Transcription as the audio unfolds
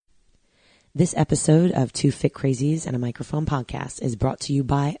This episode of Two Fit Crazies and a Microphone podcast is brought to you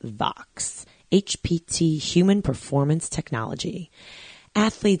by Vox, HPT Human Performance Technology.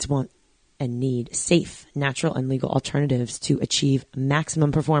 Athletes want and need safe, natural, and legal alternatives to achieve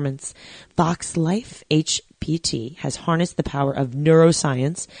maximum performance. Vox Life HPT has harnessed the power of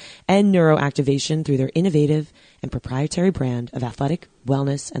neuroscience and neuroactivation through their innovative and proprietary brand of athletic,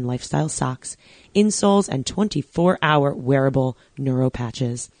 wellness, and lifestyle socks, insoles, and 24-hour wearable neuro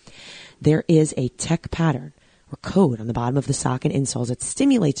patches. There is a tech pattern or code on the bottom of the sock and insoles that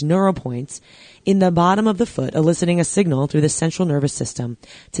stimulates neuropoints in the bottom of the foot, eliciting a signal through the central nervous system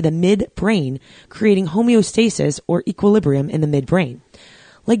to the midbrain, creating homeostasis or equilibrium in the midbrain.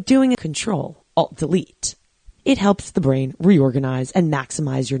 Like doing a Control-Alt-Delete. It helps the brain reorganize and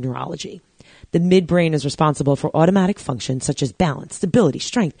maximize your neurology. The midbrain is responsible for automatic functions such as balance, stability,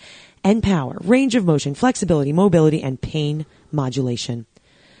 strength, and power, range of motion, flexibility, mobility, and pain modulation.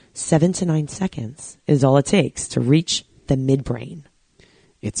 7 to 9 seconds is all it takes to reach the midbrain.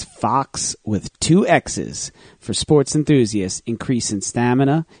 It's Vox with 2 X's for sports enthusiasts. Increase in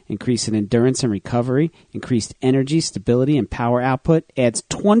stamina, increase in endurance and recovery, increased energy, stability, and power output, adds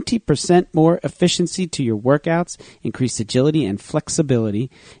 20% more efficiency to your workouts, increased agility and flexibility,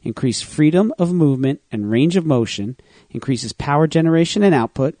 increased freedom of movement and range of motion, increases power generation and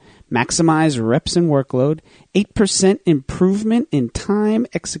output, maximize reps and workload, 8% improvement in time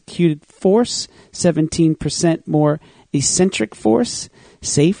executed force, 17% more eccentric force,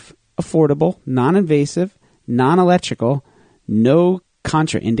 safe, affordable, non-invasive, non-electrical, no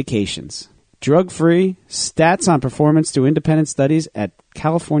contraindications. Drug-free, stats on performance through independent studies at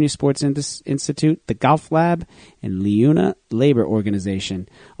California Sports Institute, the Golf Lab, and Leuna Labor Organization.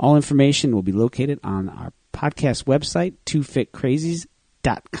 All information will be located on our podcast website,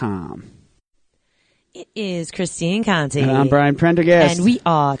 twofitcrazies.com. It is Christine Conti. And I'm Brian Prendergast. And we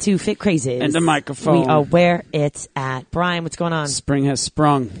are Two Fit Crazies. And the microphone. We are where it's at. Brian, what's going on? Spring has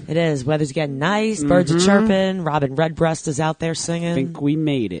sprung. It is. Weather's getting nice. Birds are chirping. Robin Redbreast is out there singing. I think we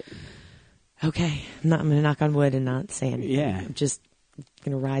made it. Okay. I'm going to knock on wood and not say anything. Yeah. I'm just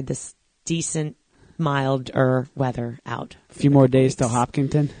going to ride this decent, milder weather out. A few more days till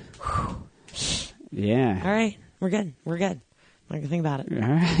Hopkinton. Yeah. All right. We're good. We're good. I'm not going to think about it. All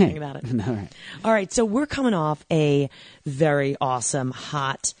right. Think about it. All right. All right. So we're coming off a very awesome,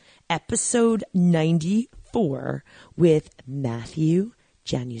 hot episode 94 with Matthew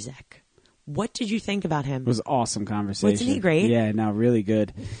Januzek. What did you think about him? It was an awesome conversation. Wasn't he great? Yeah, no, really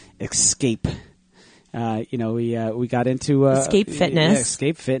good. Escape. We got into Escape Fitness. Yeah,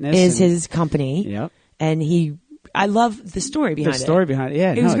 Escape Fitness is his company. Yep. And I love the story behind it. The story behind it.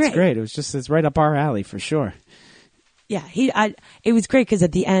 Yeah, It was it's great. It's right up our alley for sure. Yeah, it was great because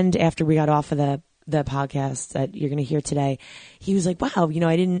at the end, after we got off of the podcast that you're going to hear today, he was like, "Wow,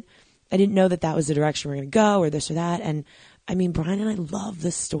 I didn't know that was the direction we're going to go, or this or that." And I mean, Brian and I love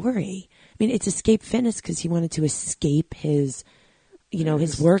the story. I mean, it's Escape Fitness because he wanted to escape his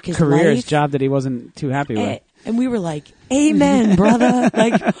work, his career, life, his job that he wasn't too happy with. And we were like, "Amen, brother!"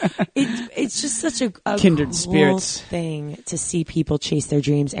 Like, it's just such a kindred cool spirits thing to see people chase their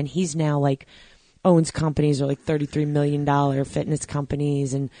dreams. And he's now like owns companies or like $33 million fitness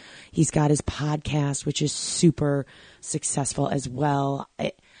companies, and he's got his podcast, which is super successful as well.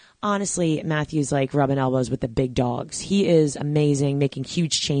 Honestly, Matthew's like rubbing elbows with the big dogs. He is amazing, making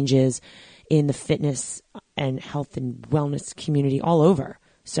huge changes in the fitness and health and wellness community all over.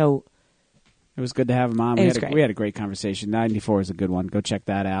 So it was good to have him on. We had a great conversation. 94 is a good one. Go check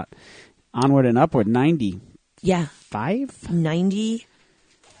that out. Onward and Upward, 90. Yeah. 95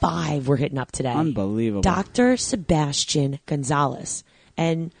 we're hitting up today. Unbelievable. Dr. Sebastian Gonzalez.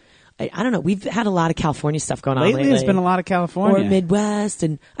 And I don't know, we've had a lot of California stuff going on lately. There's been a lot of California. Or Midwest.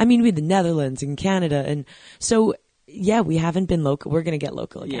 And I mean, we had the Netherlands and Canada. And so, yeah, we haven't been local. We're going to get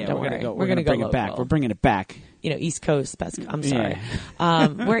local again. Yeah, don't worry. We're going to bring it back. We're bringing it back. East Coast. I'm sorry. Yeah.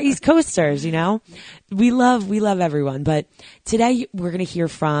 We're East Coasters, We love everyone. But today we're going to hear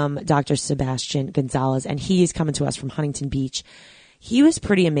from Dr. Sebastian Gonzalez, and he is coming to us from Huntington Beach. He was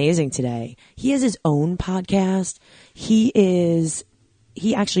pretty amazing today. He has his own podcast. He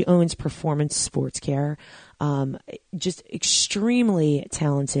actually owns Performance Sports Care. Just extremely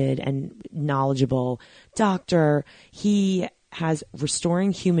talented and knowledgeable doctor. He has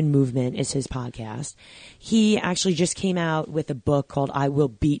Restoring Human Movement is his podcast. He actually just came out with a book called I Will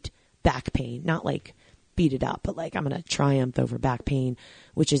Beat Back Pain. Not like beat it up, but like I'm going to triumph over back pain,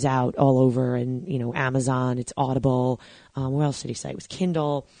 which is out all over and, Amazon, it's Audible. Where else did he say? It was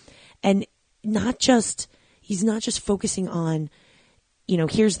Kindle. And he's not just focusing on,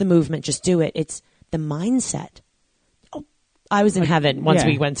 here's the movement, just do it. It's the mindset. Oh, I was in heaven once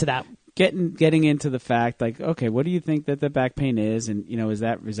we went to that getting into the fact, like, okay, what do you think that the back pain is, and is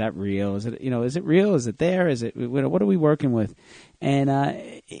that real? Is it real? Is it there? Is it what are we working with? And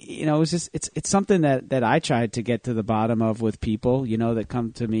it's just it's something that I tried to get to the bottom of with people, that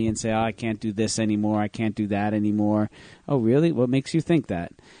come to me and say, oh, I can't do this anymore, I can't do that anymore. Oh, really? What makes you think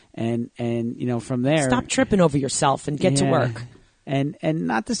that? And from there, stop tripping over yourself and get to work. And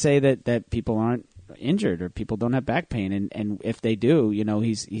not to say that people aren't injured or people don't have back pain, and if they do,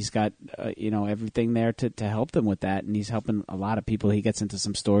 he's got everything there to help them with that, and he's helping a lot of people. He gets into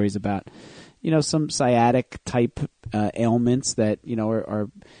some stories about some sciatic type ailments that are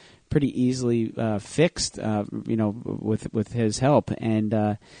pretty easily fixed with his help,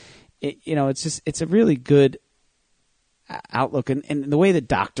 and it's a really good outlook, and the way that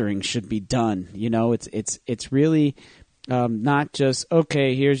doctoring should be done. It's really not just,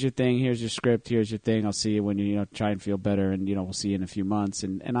 okay, here's your thing, here's your script, here's your thing, I'll see you when you try and feel better, and we'll see you in a few months.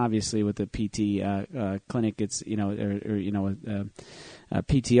 And obviously with the PT clinic, it's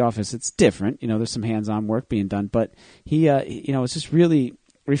PT office, it's different. There's some hands-on work being done, but he it's just really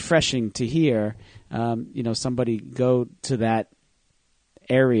refreshing to hear somebody go to that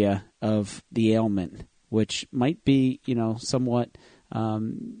area of the ailment, which might be somewhat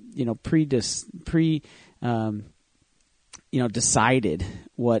decided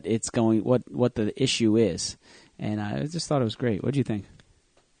what the issue is. And I just thought it was great. What do you think?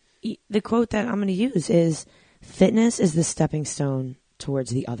 The quote that I'm going to use is, fitness is the stepping stone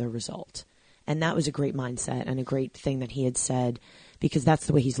towards the other result. And that was a great mindset and a great thing that he had said, because that's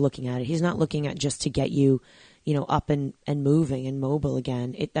the way he's looking at it. He's not looking at just to get you, up and moving and mobile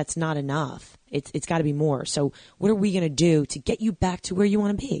again. That's not enough. It's got to be more. So what are we going to do to get you back to where you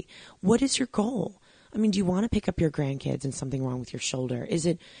want to be? What is your goal? I mean, do you want to pick up your grandkids and something wrong with your shoulder? Is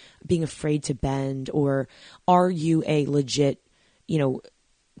it being afraid to bend, or are you a legit,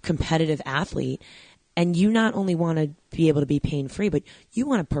 competitive athlete, and you not only want to be able to be pain-free, but you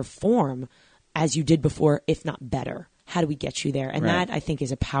want to perform as you did before, if not better? How do we get you there? And right. That, I think,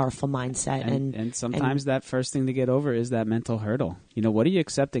 is a powerful mindset. And sometimes that first thing to get over is that mental hurdle. What are you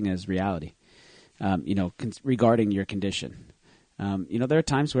accepting as reality, regarding your condition? There are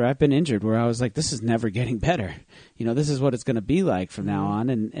times where I've been injured where I was like, this is never getting better. This is what it's going to be like from now on.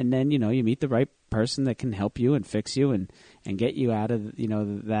 And then, you meet the right person that can help you and fix you and get you out of,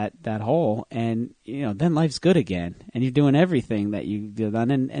 that hole. And, then life's good again. And you're doing everything that you've done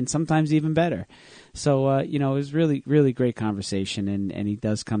and sometimes even better. So, it was really, really great conversation. And he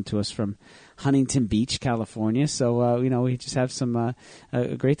does come to us from Huntington Beach, California. So, we just have some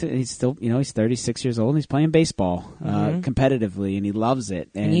great. He's still, he's 36 years old and he's playing baseball competitively, and he loves it.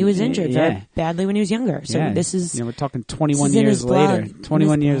 And he was injured very badly when he was younger. So this is, we're talking 21 years later.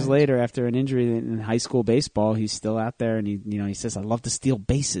 21 years later, after an injury in high school baseball, he's still out there, and he says, "I love to steal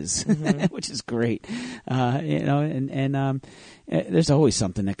bases," which is great. There's always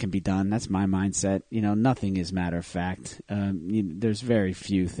something that can be done. That's my mindset. Nothing is matter of fact. There's very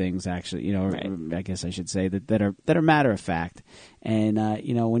few things actually. Right. I guess I should say that are matter of fact. And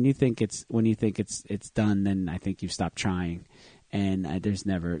when you think it's done, then I think you've stopped trying. And there's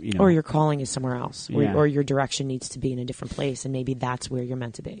never, or your calling is somewhere else, or your direction needs to be in a different place, and maybe that's where you're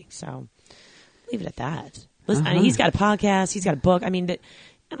meant to be. So leave it at that. Listen, I mean, he's got a podcast, he's got a book. I mean,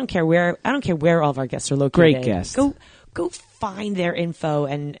 I don't care where all of our guests are located. Great guest. Go find their info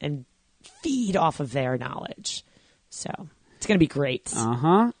and feed off of their knowledge. So it's going to be great.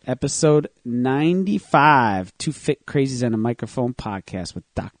 Episode 95, Two Fit Crazies and a Microphone podcast with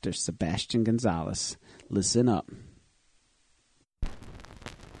Dr. Sebastian Gonzalez. Listen up.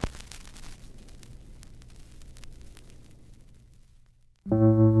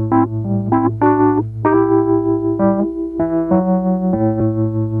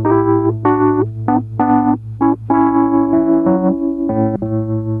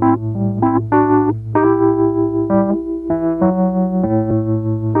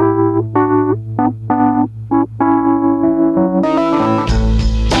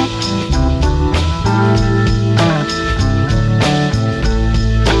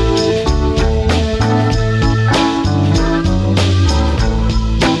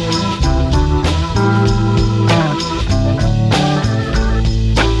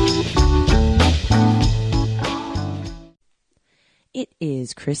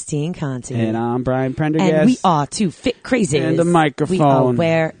 Christine Conti. And I'm Brian Prendergast. And we are Two Fit Crazies. And the microphone. We are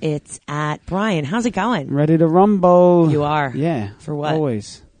where it's at. Brian, how's it going? Ready to rumble. You are? Yeah. For what?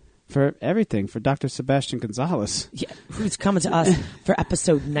 Always. For everything. For Dr. Sebastian Gonzalez. Yeah, who's coming to us for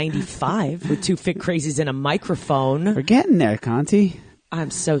episode 95 with Two Fit Crazies and a microphone. We're getting there, Conti.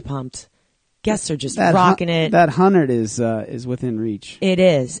 I'm so pumped. guests are just rocking it. That 100 is within reach. It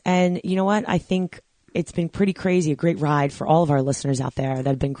is. And you know what? I think it's been pretty crazy, a great ride for all of our listeners out there that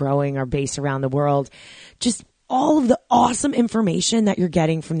have been growing our base around the world. Just all of the awesome information that you're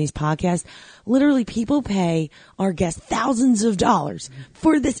getting from these podcasts. Literally, people pay our guests thousands of dollars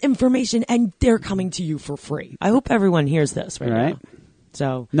for this information, and they're coming to you for free. I hope everyone hears this right now.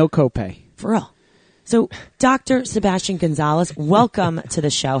 So no copay. For real. So, Dr. Sebastian Gonzalez, welcome to the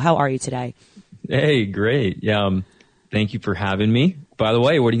show. How are you today? Hey, great. Yeah, thank you for having me. By the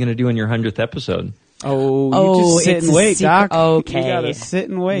way, what are you going to do in your 100th episode? You just sit and wait, Doc. Okay. You gotta sit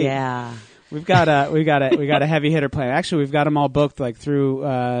and wait. Yeah. We've got a heavy hitter plan. Actually, we've got them all booked like through,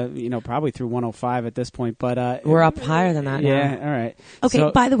 probably through 105 at this point. But we're up higher than that now. Yeah, all right. Okay.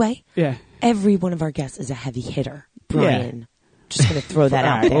 So, by the way, yeah, every one of our guests is a heavy hitter. Brian, just going to throw that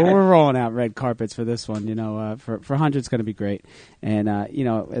out there. Well, we're rolling out red carpets for this one. For 100, it's going to be great. And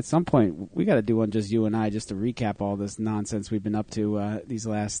at some point, we got to do one just you and I, just to recap all this nonsense we've been up to these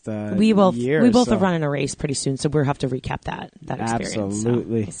last we both year. We both are running a race pretty soon, so we'll have to recap that experience.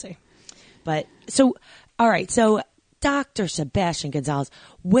 Absolutely. So we'll see. But so, all right. So, Dr. Sebastian Gonzalez,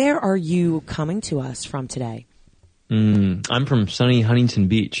 where are you coming to us from today? I'm from sunny Huntington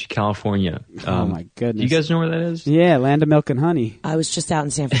Beach, California. Oh my goodness! Do you guys know where that is? Yeah, land of milk and honey. I was just out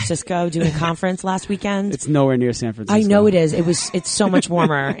in San Francisco doing a conference last weekend. It's nowhere near San Francisco. I know it is. It's so much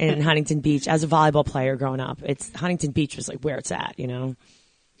warmer in Huntington Beach. As a volleyball player growing up, Huntington Beach was like where it's at.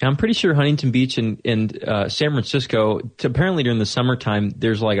 I'm pretty sure Huntington Beach and San Francisco, apparently during the summertime,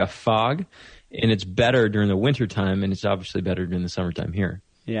 there's like a fog, and it's better during the wintertime, and it's obviously better during the summertime here.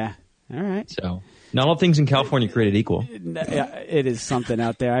 Yeah. All right. So not all things in California are created equal. It is something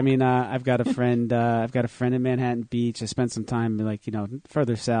out there. I mean, I've got a friend. I've got a friend in Manhattan Beach. I spent some time,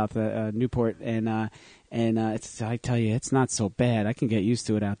 further south, Newport, and I tell you, it's not so bad. I can get used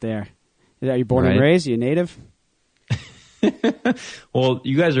to it out there. Are you born and raised? Are you native? Well,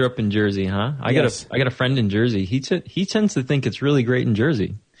 you guys are up in Jersey, huh? I got a friend in Jersey. He tends to think it's really great in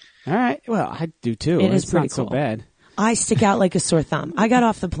Jersey. All right. Well, I do too. It's pretty not so bad. I stick out like a sore thumb. I got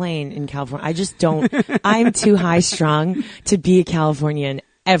off the plane in California. I just don't. I'm too high strung to be a Californian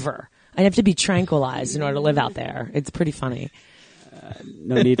ever. I'd have to be tranquilized in order to live out there. It's pretty funny.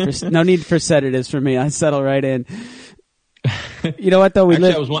 No need for sedatives for me. I settle right in. You know what though?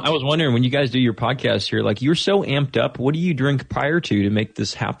 I was wondering when you guys do your podcast here, like you're so amped up. What do you drink prior to make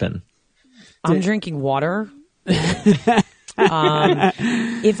this happen? I'm drinking water.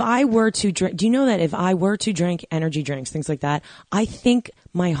 If I were to drink, do you know that if I were to drink energy drinks, things like that, I think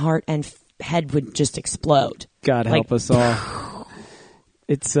my heart and head would just explode. God help us all.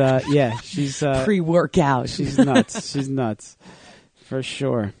 It's she's pre-workout. She's nuts. She's nuts for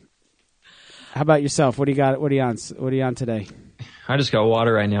sure. How about yourself? What do you got? What are you on today? I just got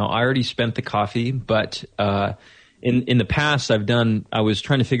water right now. I already spent the coffee, but in the past I was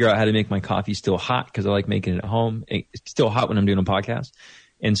trying to figure out how to make my coffee still hot because I like making it at home. It's still hot when I'm doing a podcast.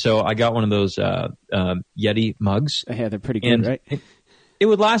 And so I got one of those Yeti mugs. Yeah, they're pretty good, right? It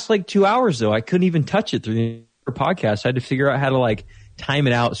would last like 2 hours though. I couldn't even touch it through the podcast. I had to figure out how to time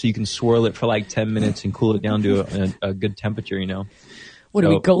it out so you can swirl it for 10 minutes and cool it down to a good temperature, What are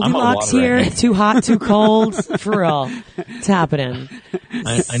we, Goldilocks here? Right too hot, too cold? For real. It's happening.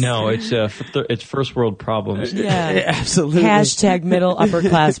 I know. It's first world problems. Yeah. Absolutely. Hashtag middle upper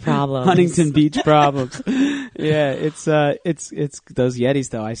class problems. Huntington Beach problems. Yeah, it's those Yetis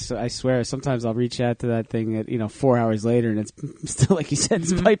though. I swear sometimes I'll reach out to that thing at 4 hours later and it's still, like you said,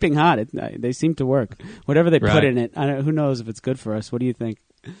 it's piping hot. They seem to work. Whatever they put in it, who knows if it's good for us. What do you think?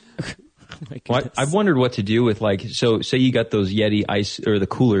 Well, I've wondered what to do with so say you got those Yeti ice or the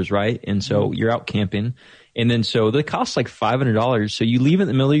coolers, right? And so you're out camping and then so they cost like $500. So you leave it in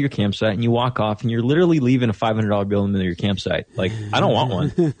the middle of your campsite and you walk off and you're literally leaving a $500 bill in the middle of your campsite. I don't want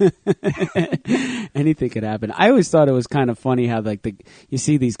one. Anything could happen. I always thought it was kind of funny how you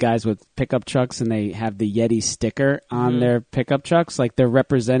see these guys with pickup trucks and they have the Yeti sticker on their pickup trucks, like they're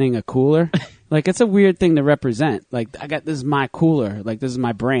representing a cooler. It's a weird thing to represent. This is my cooler. This is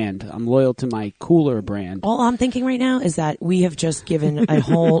my brand. I'm loyal to my cooler brand. All I'm thinking right now is that we have just given a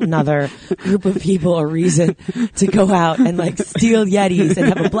whole nother group of people a reason to go out and steal Yetis and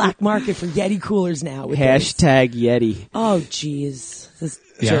have a black market for Yeti coolers now. Hashtag Yeti. Oh, jeez.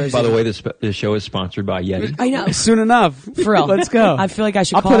 Yeah. By the way, the show is sponsored by Yeti. I know. Soon enough. For real. Let's go. I feel like I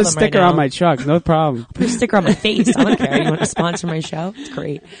should I'll call put a them sticker right now. on my truck. No problem. I'll put a sticker on my face. I don't care. You want to sponsor my show? It's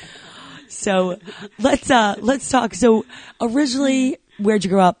great. So let's talk. So originally, where'd you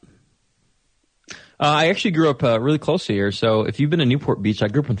grow up? I actually grew up really close to here. So if you've been to Newport Beach, I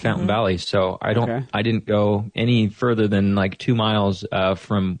grew up in Fountain Valley. So I didn't go any further than 2 miles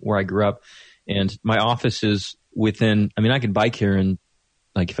from where I grew up. And my office is within, I mean, I could bike here and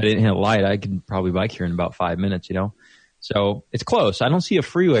like if I didn't hit a light, I could probably bike here in about 5 minutes, you know? So it's close. I don't see a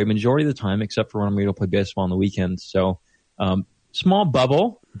freeway majority of the time, except for when I'm going to play baseball on the weekends. So, small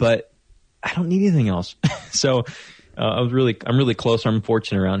bubble, but I don't need anything else. So, I'm really close. I'm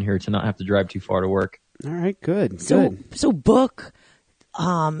fortunate around here to not have to drive too far to work. All right, good. So Book,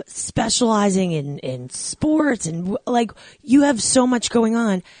 specializing in sports and like you have so much going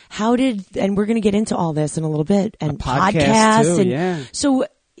on. And we're going to get into all this in a little bit, and podcasts too, and yeah. So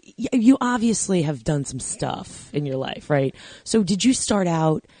you obviously have done some stuff in your life, right? So did you start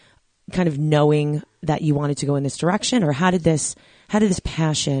out kind of knowing that you wanted to go in this direction, or how did this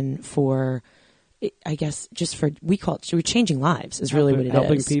passion for, I guess, just for, we call it, so we're changing lives is really what it is.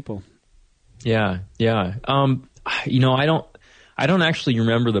 Helping people. Yeah. You know, I don't actually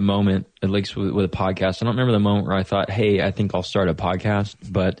remember the moment, at least with a podcast. I don't remember the moment where I thought, hey, I think I'll start a podcast.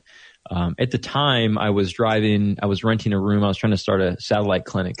 But at the time I was renting a room. I was trying to start a satellite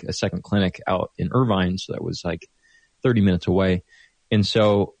clinic, a second clinic out in Irvine. So that was like 30 minutes away. And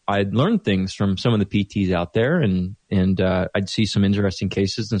so I'd learned things from some of the PTs out there and I'd see some interesting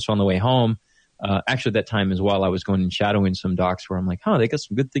cases. And so on the way home, actually at that time as well, I was going and shadowing some docs where I'm like, they got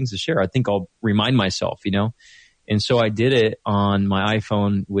some good things to share. I think I'll remind myself, you know? And so I did it on my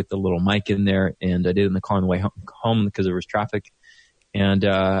iPhone with the little mic in there, and I did it in the car on the way home because there was traffic. And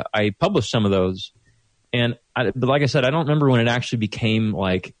I published some of those. But like I said, I don't remember when it actually became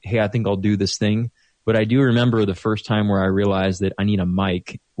like, hey, I think I'll do this thing. But I do remember the first time where I realized that I need a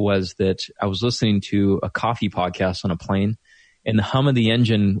mic was that I was listening to a coffee podcast on a plane, and the hum of the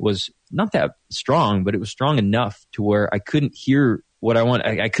engine was not that strong, but it was strong enough to where I couldn't hear what I want.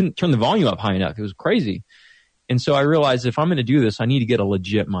 I couldn't turn the volume up high enough. It was crazy. And so I realized if I'm going to do this, I need to get a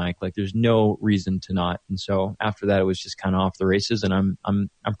legit mic. Like there's no reason to not. And so after that, it was just kind of off the races. And I'm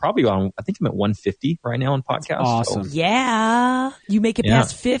probably on, I think I'm at 150 right now on podcasts. Awesome. So. Yeah. You make it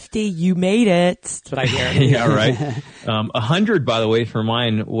past 50. You made it. That's what I hear. Yeah, right. 100, by the way, for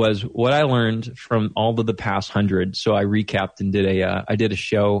mine was what I learned from all of the past 100. So I recapped and did a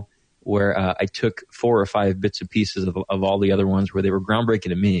show where I took 4 or 5 bits and pieces of all the other ones where they were groundbreaking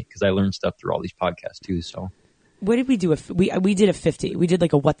to me because I learned stuff through all these podcasts too. So. What did we do? We did a 50. We did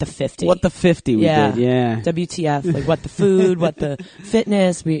like a what the 50. What the 50 we did, yeah. WTF, like what the food, what the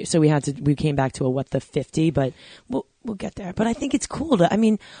fitness. We came back to a what the 50, but we'll get there. But I think it's cool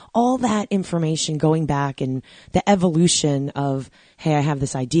all that information going back and the evolution of, hey, I have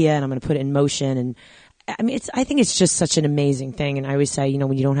this idea and I'm going to put it in motion. And I think it's just such an amazing thing. And I always say,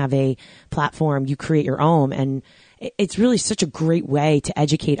 when you don't have a platform, you create your own, and it's really such a great way to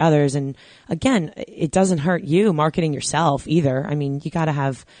educate others. And again, it doesn't hurt you marketing yourself either. You got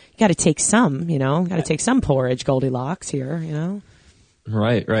to take some, got to take some porridge, Goldilocks here,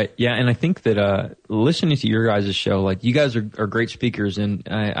 Right. Yeah. And I think that, listening to your guys' show, like you guys are great speakers. And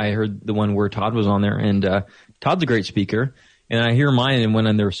I heard the one where Todd was on there, and, Todd's a great speaker. And I hear mine, and when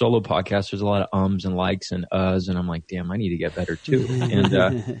on their solo podcast, there's a lot of ums and likes and uhs, and I'm like, damn, I need to get better too.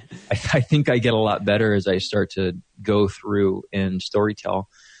 And I think I get a lot better as I start to go through and storytell.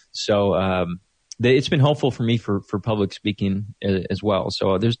 So it's been helpful for me for public speaking as well.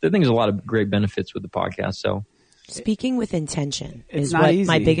 So I think there's a lot of great benefits with the podcast. So speaking with intention is easy.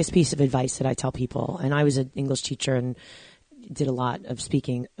 My biggest piece of advice that I tell people. And I was an English teacher and did a lot of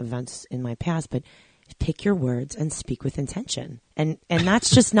speaking events in my past, but pick your words and speak with intention. And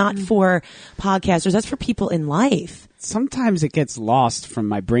that's just not for podcasters. That's for people in life. Sometimes it gets lost from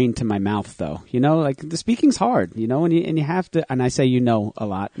my brain to my mouth, though. Like the speaking's hard, and you have to. And I say a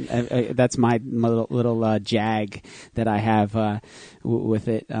lot. That's my little jag that I have with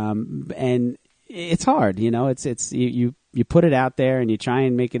it. And it's hard, It's you put it out there and you try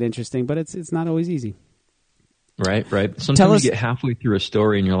and make it interesting, but it's not always easy. Right. Sometimes you get halfway through a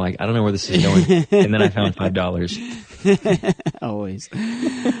story and you're like, I don't know where this is going. And then I found $5. Always.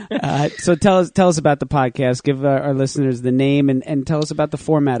 So tell us about the podcast. Give our listeners the name and tell us about the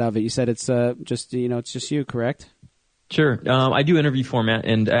format of it. You said it's just you, correct? Sure. I do interview format,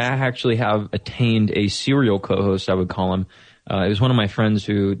 and I actually have attained a serial co-host, I would call him. It was one of my friends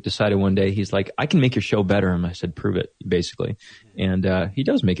who decided one day, he's like, I can make your show better. And I said, prove it, basically. And he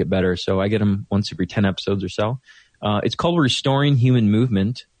does make it better. So I get him once every 10 episodes or so. It's called Restoring Human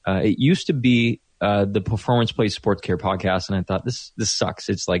Movement. It used to be the Performance Play Sports Care podcast. And I thought, this sucks.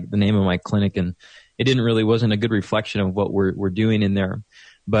 It's like the name of my clinic. And it wasn't a good reflection of what we're doing in there.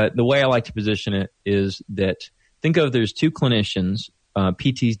 But the way I like to position it is that think of there's 2 clinicians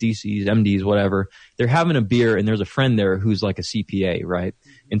PTs, DCs, MDs, whatever, they're having a beer and there's a friend there who's like a CPA, right?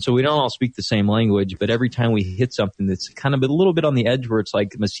 And so we don't all speak the same language, but every time we hit something that's kind of a little bit on the edge where it's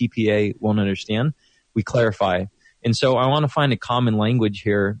like a CPA won't understand, we clarify. And so I want to find a common language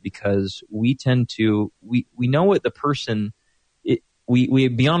here because we tend to, we know what the person, we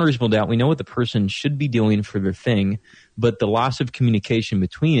beyond a reasonable doubt, we know what the person should be doing for their thing, but the loss of communication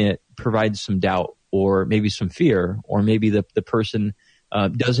between it provides some doubt or maybe some fear, or maybe the person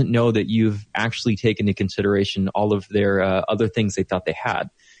doesn't know that you've actually taken into consideration all of their other things they thought they had.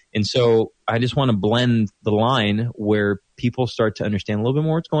 And so I just want to blend the line where people start to understand a little bit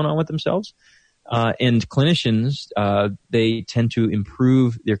more what's going on with themselves. And clinicians, they tend to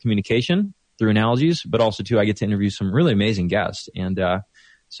improve their communication through analogies, but also too, I get to interview some really amazing guests. And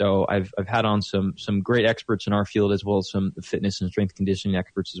so I've had on some great experts in our field, as well as some fitness and strength conditioning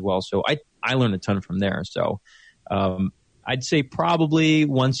experts as well. So I learned a ton from there. So I'd say probably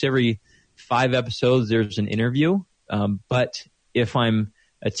once every 5 episodes, there's an interview. But if I'm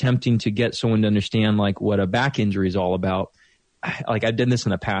attempting to get someone to understand like what a back injury is all about, like I've done this in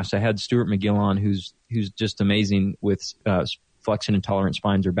the past. I had Stuart McGill on, who's just amazing with flexion intolerant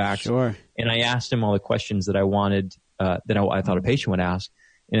spines or backs. Sure. And I asked him all the questions that I wanted, that I thought a patient would ask.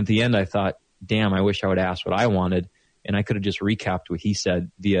 And at the end, I thought, damn, I wish I would ask what I wanted. And I could have just recapped what he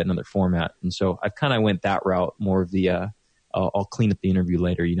said via another format. And so I've kind of went that route, more of the, I'll clean up the interview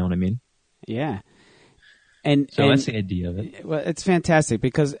later. You know what I mean? Yeah. So that's the idea of it. Well, it's fantastic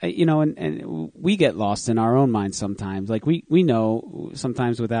because, and we get lost in our own minds sometimes. Like we know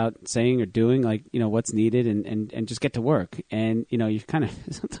sometimes without saying or doing, like, what's needed and just get to work. And, you kind of,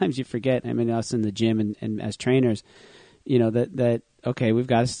 sometimes you forget, I mean, us in the gym and as trainers, that, okay, we've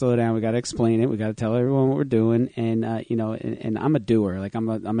got to slow down. We got to explain it. We got to tell everyone what we're doing. And, and I'm a doer. Like I'm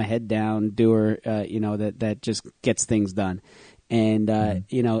a head down doer, that just gets things done. And,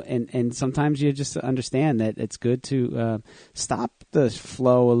 and sometimes you just understand that it's good to stop the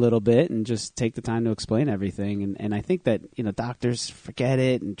flow a little bit and just take the time to explain everything. And I think that, doctors forget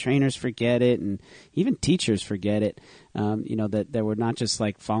it and trainers forget it and even teachers forget it, that we're not just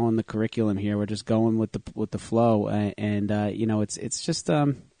like following the curriculum here. We're just going with the flow. It's just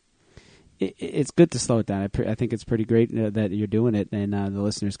it's good to slow it down. I think it's pretty great that you're doing it and the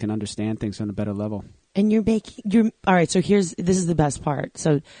listeners can understand things on a better level. And all right. So this is the best part.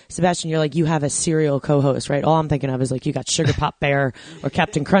 So Sebastian, you're like, you have a serial co-host, right? All I'm thinking of is like, you got Sugar Pop Bear or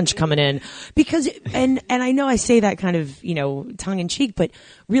Captain Crunch coming in because, and I know I say that kind of, tongue in cheek, but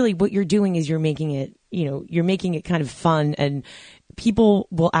really what you're doing is you're making it kind of fun and people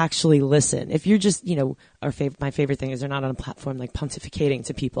will actually listen. If you're just, my favorite thing is they're not on a platform like pontificating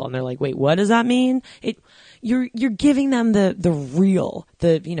to people and they're like, wait, what does that mean? You're giving them the real,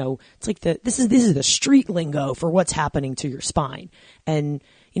 it's like this is the street lingo for what's happening to your spine. And,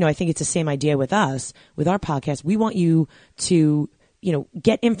 I think it's the same idea with us, with our podcast. We want you to,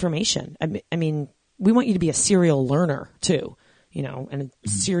 get information. I mean, we want you to be a serial learner too, and a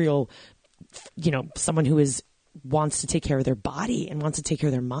serial, someone who wants to take care of their body and wants to take care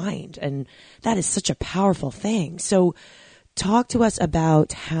of their mind. And that is such a powerful thing. So talk to us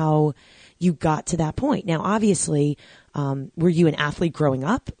about how you got to that point. Now, obviously, were you an athlete growing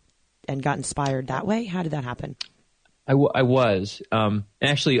up and got inspired that way? How did that happen? I was.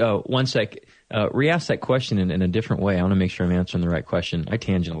 Actually, one sec. Re-ask that question in a different way. I want to make sure I'm answering the right question. I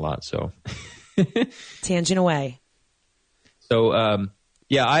tangent a lot, so. Tangent away. So,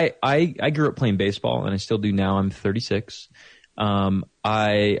 yeah, I grew up playing baseball, and I still do now. I'm 36. I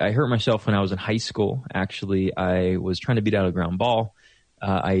hurt myself when I was in high school. Actually, I was trying to beat out a ground ball.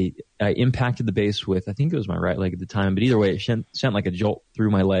 I impacted the base with, I think it was my right leg at the time, but either way, it sent like a jolt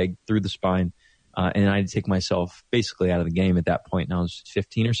through my leg, through the spine, and I had to take myself basically out of the game at that point, and I was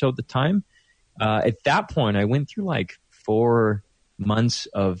 15 or so at the time. At that point, I went through like 4 months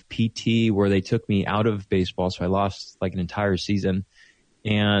of PT where they took me out of baseball, so I lost like an entire season.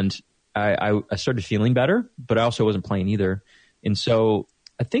 And I started feeling better, but I also wasn't playing either. And so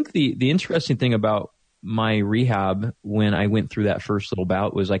I think the interesting thing about my rehab when I went through that first little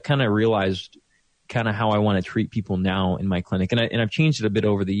bout was I kind of realized kind of how I want to treat people now in my clinic. And I've changed it a bit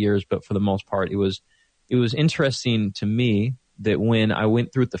over the years, but for the most part, it was interesting to me that when I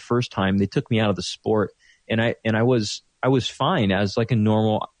went through it the first time, they took me out of the sport and I was fine as like a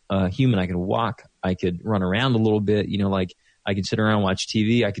normal human. I could walk, I could run around a little bit, like I could sit around and watch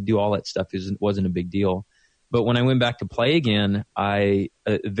TV. I could do all that stuff. It wasn't a big deal. But when I went back to play again,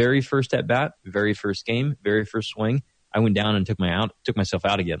 very first at bat, very first game, very first swing, I went down and took myself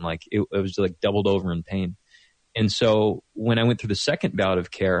out again. Like it was like doubled over in pain. And so when I went through the second bout of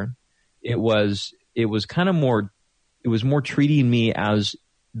care, it was kind of more more treating me as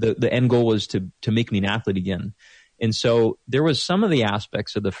the end goal was to make me an athlete again. And so there was some of the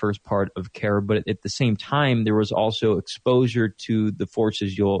aspects of the first part of care, but at the same time, there was also exposure to the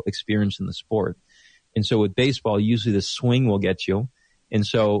forces you'll experience in the sport. And so with baseball, usually the swing will get you. And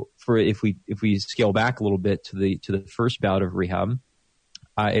so if we scale back a little bit to the first bout of rehab,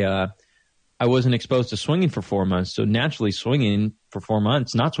 I wasn't exposed to swinging for 4 months. So naturally swinging for 4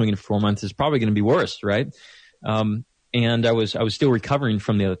 months, not swinging for 4 months is probably going to be worse, right? And I was still recovering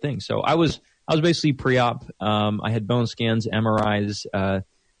from the other things. So I was basically pre-op. I had bone scans, MRIs,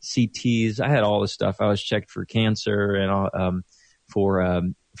 CTs. I had all this stuff. I was checked for cancer and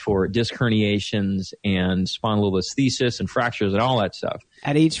for disc herniations and spondylolisthesis and fractures and all that stuff.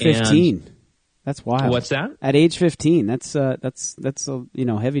 At age 15. That's wild. What's that? At age 15. That's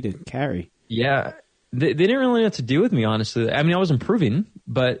heavy to carry. Yeah. They didn't really know what to do with me, honestly. I mean, I was improving,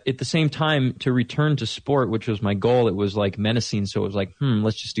 but at the same time, to return to sport, which was my goal, it was like menacing. So it was like,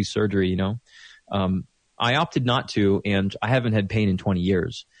 let's just do surgery, I opted not to, and I haven't had pain in 20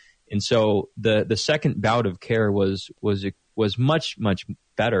 years. And so the second bout of care was much, much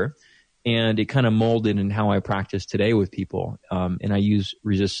better. And it kind of molded in how I practice today with people. And I use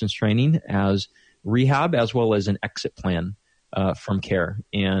resistance training as rehab as well as an exit plan from care.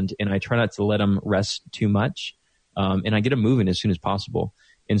 And I try not to let them rest too much. And I get them moving as soon as possible.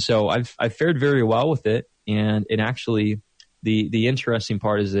 And so I've fared very well with it. And actually the interesting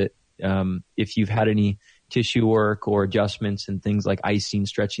part is that if you've had any tissue work or adjustments and things like icing,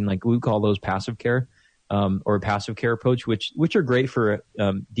 stretching, like we call those passive care, or a passive care approach, which are great for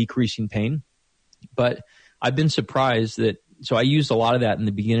decreasing pain. But I've been surprised so I used a lot of that in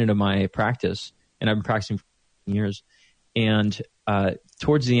the beginning of my practice, and I've been practicing for years. And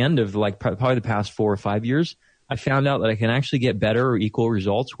towards the end of probably the past 4 or 5 years, I found out that I can actually get better or equal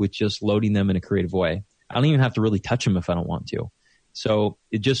results with just loading them in a creative way. I don't even have to really touch them if I don't want to. So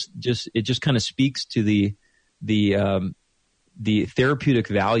it just kind of speaks to the therapeutic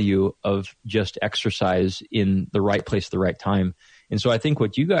value of just exercise in the right place at the right time. And so I think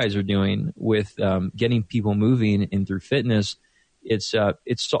what you guys are doing with getting people moving and through fitness, it's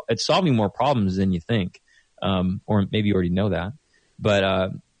solving more problems than you think, or maybe you already know that.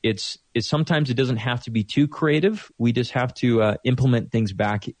 But it's sometimes it doesn't have to be too creative. We just have to implement things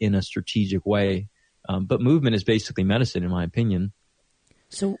back in a strategic way. But movement is basically medicine, in my opinion.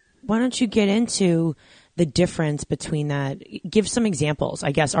 So why don't you get into the difference between that? Give some examples.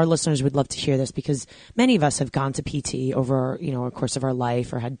 I guess our listeners would love to hear this because many of us have gone to PT over, a course of our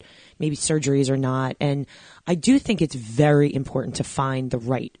life or had maybe surgeries or not. And I do think it's very important to find the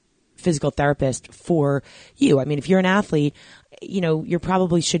right physical therapist for you. I mean, if you're an athlete, you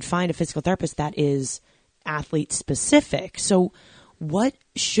probably should find a physical therapist that is athlete specific. So what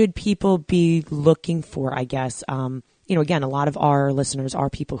should people be looking for, I guess? Again, a lot of our listeners are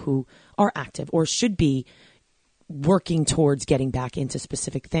people who are active or should be working towards getting back into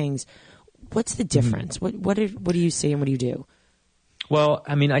specific things. What's the difference? What do you see and what do you do? Well,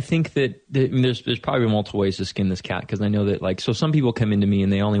 I mean, I think that there's probably multiple ways to skin this cat, because I know that so some people come into me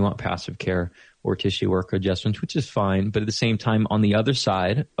and they only want passive care or tissue work or adjustments, which is fine. But at the same time, on the other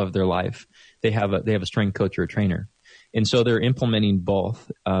side of their life, they have a strength coach or a trainer. And so they're implementing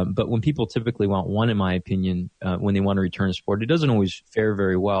both. But when people typically want one, in my opinion, when they want to return to sport, it doesn't always fare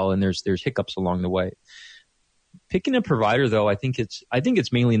very well. And there's hiccups along the way. Picking a provider, though, I think it's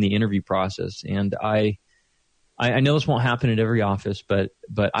mainly in the interview process. And I know this won't happen at every office, but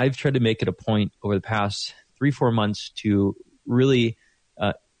I've tried to make it a point over the past 3-4 months to really,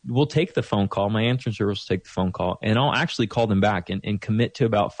 we'll take the phone call. My answering service will take the phone call, and I'll actually call them back and commit to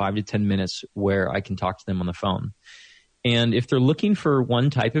about 5 to 10 minutes where I can talk to them on the phone. And if they're looking for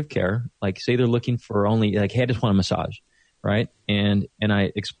one type of care, like say they're looking for only hey, I just want a massage, right? And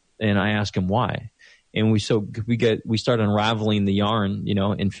I ask them why, and we start unraveling the yarn,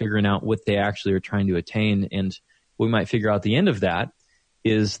 and figuring out what they actually are trying to attain. And we might figure out at the end of that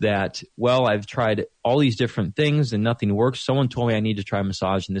is that, well, I've tried all these different things and nothing works. Someone told me I need to try a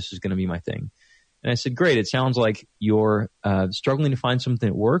massage and this is going to be my thing. And I said, great. It sounds like you're struggling to find something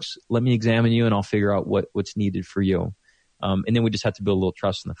that works. Let me examine you and I'll figure out what's needed for you. And then we just have to build a little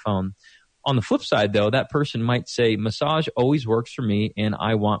trust on the phone. On the flip side, though, that person might say, massage always works for me and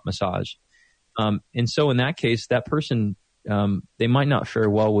I want massage. And so in that case, that person, they might not fare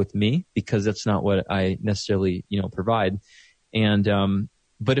well with me because that's not what I necessarily, provide. And,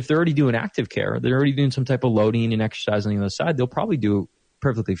 but if they're already doing active care, they're already doing some type of loading and exercising on the side, they'll probably do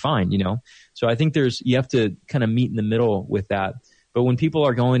perfectly fine, So I think you have to kind of meet in the middle with that. But when people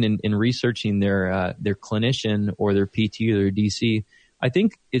are going and researching their clinician or their PT or their DC, I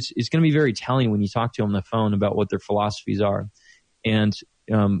think it's going to be very telling when you talk to them on the phone about what their philosophies are. And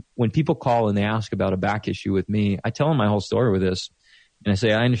when people call and they ask about a back issue with me, I tell them my whole story with this. And I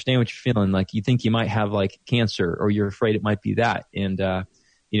say, I understand what you're feeling. Like, you think you might have like cancer, or you're afraid it might be that. And,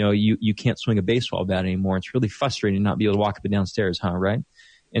 you can't swing a baseball bat anymore. It's really frustrating not be able to walk up and down stairs, huh? Right.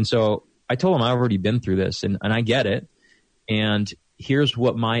 And so I told them I've already been through this, and I get it. And here's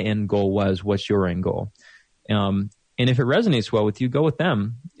what my end goal was. What's your end goal? And if it resonates well with you, go with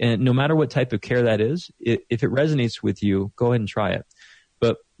them. And no matter what type of care that is, if it resonates with you, go ahead and try it.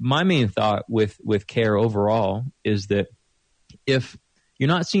 But my main thought with care overall is that if you're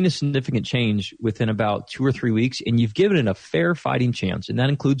not seeing a significant change within about 2 or 3 weeks, and you've given it a fair fighting chance, and that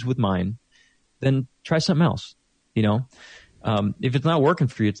includes with mine, then try something else. If it's not working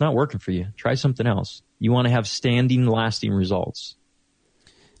for you, it's not working for you. Try something else. You want to have standing, lasting results.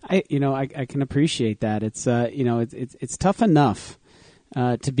 I can appreciate that. It's it's tough enough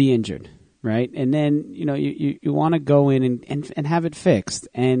to be injured, right? And then you want to go in and have it fixed.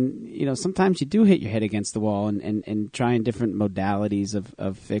 And sometimes you do hit your head against the wall and trying different modalities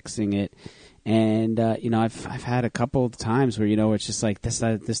of fixing it. And I've had a couple of times where it's just like this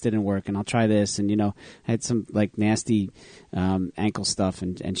didn't work, and I'll try this. And I had some like nasty ankle stuff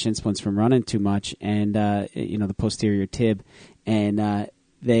and shin splints from running too much, and the posterior tib, and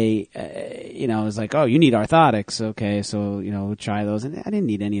they it was like, oh, you need orthotics. Okay, so try those. And I didn't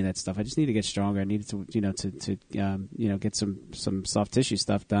need any of that stuff. I just need to get stronger. I needed to get some soft tissue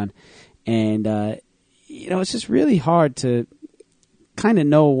stuff done. And it's just really hard to kind of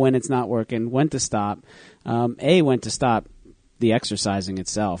know when it's not working, when to stop. When to stop the exercising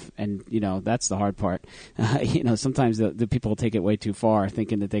itself, and that's the hard part. Sometimes the people take it way too far,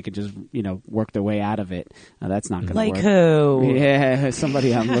 thinking that they could just work their way out of it. That's not going to work. Like who? Yeah,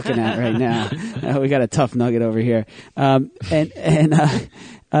 somebody I'm looking at right now. We got a tough nugget over here, but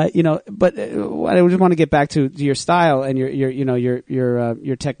I just want to get back to your style and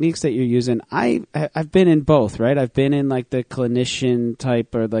your techniques that you're using. I've been in both, right? I've been in like the clinician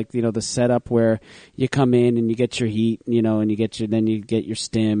type, or like the setup where you come in and you get your heat, and then you get your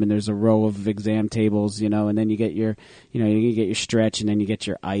stim, and there's a row of exam tables, and then you get your you get your stretch, and then you get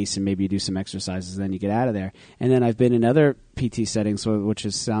your ice, and maybe you do some exercises, and then you get out of there. And then I've been in other PT settings, which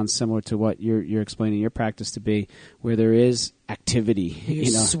sounds similar to what you're explaining your practice to be, where there is activity, you're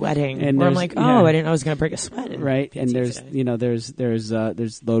sweating, and I'm like, I didn't know I was going to break a sweat. Right, PT and there's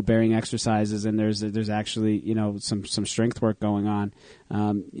load bearing exercises, and there's actually some strength work going on,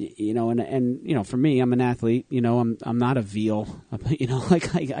 and for me, I'm an athlete, I'm not a veal,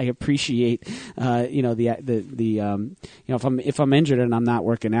 I appreciate if I'm injured and I'm not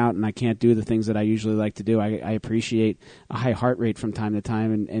working out and I can't do the things that I usually like to do, I appreciate a high heart rate from time to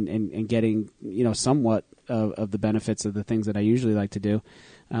time and getting somewhat of the benefits of the things that I usually like to do.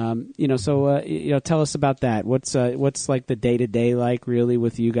 Tell us about that. What's like the day-to-day like really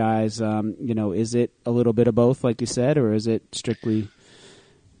with you guys? Is it a little bit of both, like you said, or is it strictly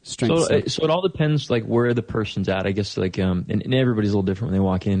strength? So it all depends, like where the person's at, I guess. Like, and everybody's a little different when they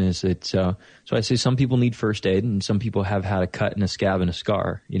walk in. So I say some people need first aid, and some people have had a cut and a scab and a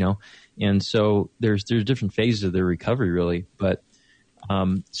scar, and so there's different phases of their recovery, really. But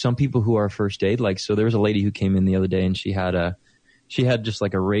some people who are first aid, like, so there was a lady who came in the other day, and she had just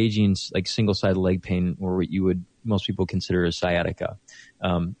like a raging, like, single-sided leg pain, or what most people consider a sciatica.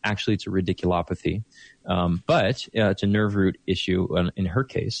 Actually, it's a radiculopathy. But it's a nerve root issue in her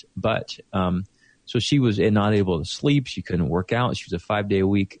case. But so she was not able to sleep. She couldn't work out. She was a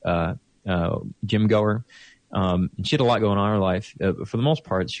 5-day-a-week gym goer. And she had a lot going on in her life. For the most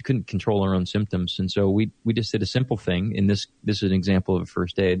part, she couldn't control her own symptoms. And so we just did a simple thing. And this is an example of a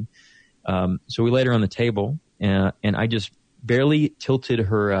first aid. So we laid her on the table, and I just barely tilted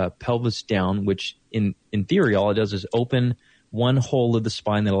her pelvis down, which in theory, all it does is open one hole of the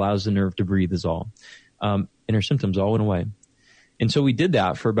spine that allows the nerve to breathe is all. And her symptoms all went away. And so we did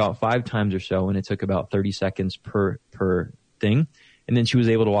that for about 5 times or so, and it took about 30 seconds per thing. And then she was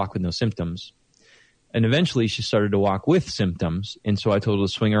able to walk with no symptoms. And eventually she started to walk with symptoms. And so I told her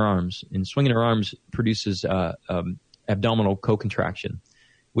to swing her arms. And swinging her arms produces abdominal co-contraction,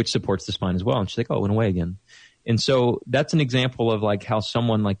 which supports the spine as well. And she's like, oh, it went away again. And so that's an example of like how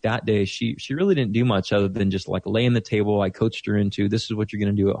someone like that day, she really didn't do much other than just like lay on the table. I coached her into, this is what you're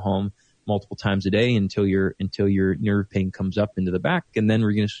going to do at home multiple times a day until your nerve pain comes up into the back. And then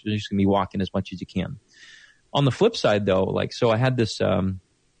you're just going to be walking as much as you can. On the flip side though, like, so I had this, I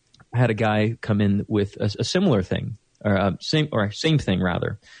had a guy come in with a similar thing, or same thing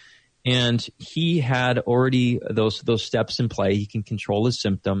rather. And he had already those steps in play. He can control his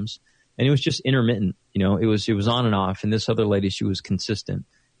symptoms. and it was just intermittent. It was on and off. And this other lady, she was consistent.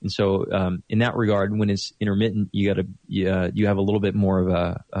 And so, in that regard, when it's intermittent, you have a little bit more of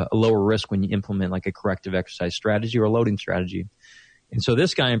a lower risk when you implement like a corrective exercise strategy or a loading strategy. And so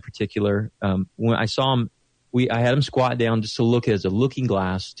this guy in particular, when I saw him, I had him squat down just to look as a looking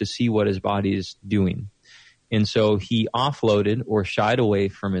glass to see what his body is doing. And so he offloaded or shied away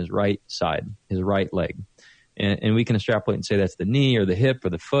from his right side, his right leg. And we can extrapolate and say that's the knee or the hip or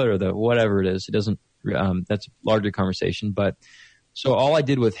the foot or the whatever it is. It doesn't, that's a larger conversation. But so all I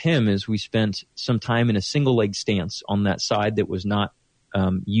did with him is we spent some time in a single leg stance on that side that was not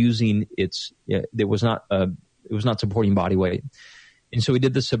it was not supporting body weight. And so we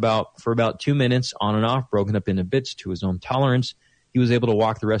did this for about 2 minutes on and off, broken up into bits to his own tolerance. He was able to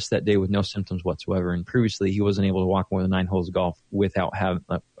walk the rest of that day with no symptoms whatsoever. And previously he wasn't able to walk more than 9 holes of golf without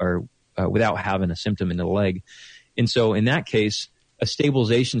having a symptom in the leg. And so in that case, a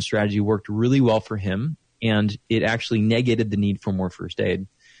stabilization strategy worked really well for him, and it actually negated the need for more first aid.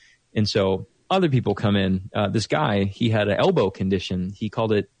 And so other people come in. This guy, he had an elbow condition. He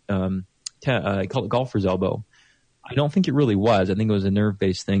called it golfer's elbow. I don't think it really was. I think it was a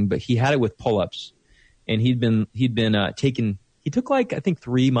nerve-based thing, but he had it with pull-ups, and he took like, I think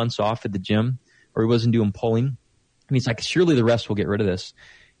 3 months off at the gym, or he wasn't doing pulling. And he's like, surely the rest will get rid of this.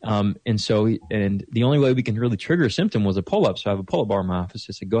 And the only way we can really trigger a symptom was a pull-up. So I have a pull-up bar in my office.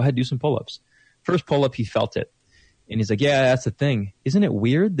 I said, go ahead, do some pull-ups. First pull-up, he felt it. And he's like, yeah, that's the thing. Isn't it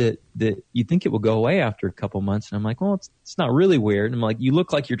weird that you think it will go away after a couple months? And I'm like, well, it's not really weird. And I'm like, you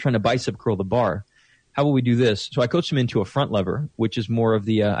look like you're trying to bicep curl the bar. How about we do this? So I coached him into a front lever, which is more of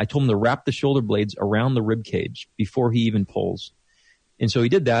I told him to wrap the shoulder blades around the rib cage before he even pulls. And so he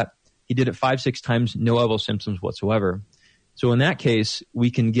did that. He did it 5-6 times, no elbow symptoms whatsoever. So in that case, we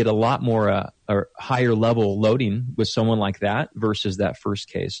can get a lot more or higher level loading with someone like that versus that first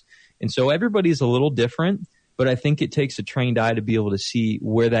case. And so everybody's a little different, but I think it takes a trained eye to be able to see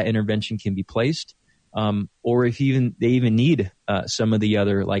where that intervention can be placed, or if they even need some of the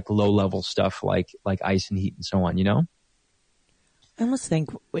other like low level stuff like ice and heat and so on. I almost think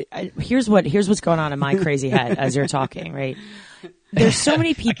here's what's going on in my crazy head as you're talking, right? There's so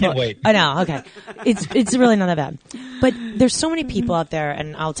many people. I can't wait. I know. Okay. It's really not that bad, but there's so many people out there,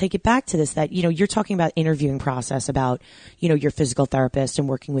 and I'll take it back to this, that, you're talking about interviewing process, about, your physical therapist and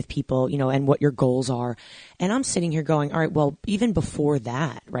working with people, and what your goals are. And I'm sitting here going, all right, well, even before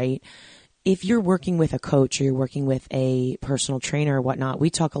that, right? If you're working with a coach or you're working with a personal trainer or whatnot, we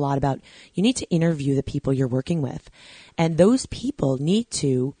talk a lot about, you need to interview the people you're working with. And those people need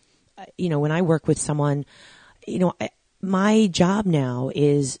to, when I work with someone, my job now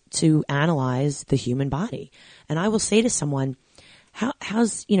is to analyze the human body. And I will say to someone,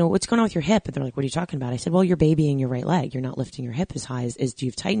 how's, what's going on with your hip? And they're like, what are you talking about? I said, well, you're babying your right leg. You're not lifting your hip as high as do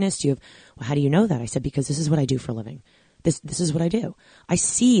you have tightness? Well, how do you know that? I said, because this is what I do for a living. This is what I do. I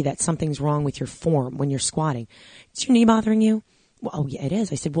see that something's wrong with your form when you're squatting. Is your knee bothering you? Well, oh yeah, it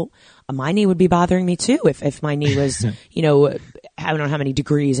is. I said, well, my knee would be bothering me too if my knee was, I don't know how many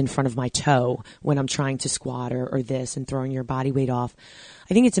degrees in front of my toe when I'm trying to squat or this and throwing your body weight off.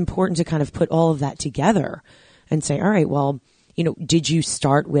 I think it's important to kind of put all of that together and say, all right, well, did you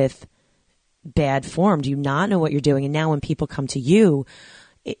start with bad form? Do you not know what you're doing? And now when people come to you,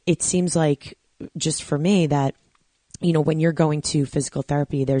 it seems like, just for me, that, when you're going to physical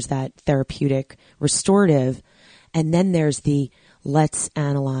therapy, there's that therapeutic restorative, and then there's the let's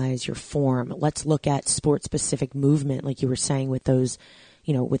analyze your form. Let's look at sport-specific movement, like you were saying with those,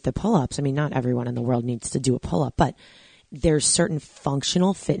 with the pull-ups. I mean, not everyone in the world needs to do a pull-up, but there's certain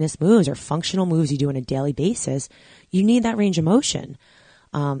functional fitness moves or functional moves you do on a daily basis. You need that range of motion.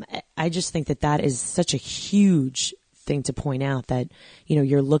 I just think that is such a huge thing to point out, that,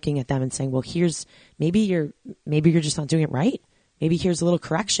 you're looking at them and saying, well, maybe you're just not doing it right. Maybe here's a little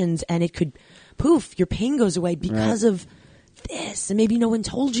corrections, and it could, poof, your pain goes away because of this, and maybe no one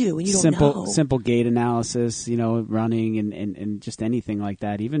told you, and you don't know. Simple gait analysis, running and just anything like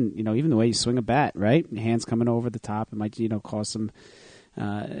that. Even the way you swing a bat, right? Hands coming over the top, it might cause some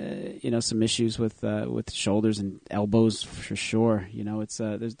some issues with shoulders and elbows for sure. It's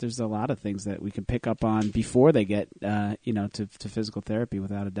there's a lot of things that we can pick up on before they get to physical therapy,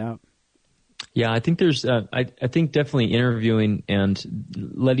 without a doubt. Yeah, I think there's, I think definitely interviewing and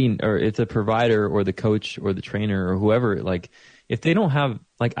letting, or if the provider or the coach or the trainer or whoever, like, if they don't have,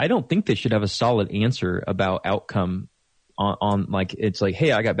 like, I don't think they should have a solid answer about outcome on like, it's like,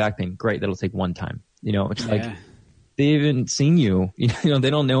 hey, I got back pain. Great. That'll take one time. It's like, they haven't seen you, they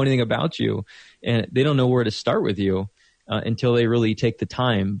don't know anything about you, and they don't know where to start with you until they really take the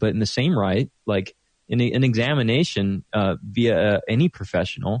time. But in the same right, like in an examination via any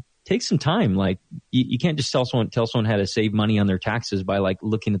professional, take some time. Like you can't just tell someone how to save money on their taxes by like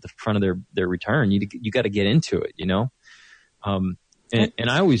looking at the front of their return. You got to get into it, you know? And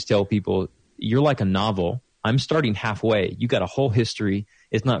I always tell people, you're like a novel. I'm starting halfway. You got a whole history.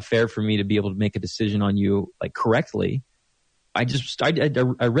 It's not fair for me to be able to make a decision on you like correctly. I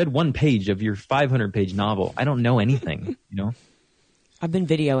read one page of your 500-page novel. I don't know anything, you know? I've been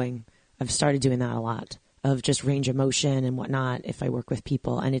videoing. I've started doing that a lot, of just range of motion and whatnot if I work with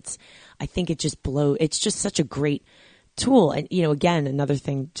people. And I think it's just such a great tool. And, you know, again, another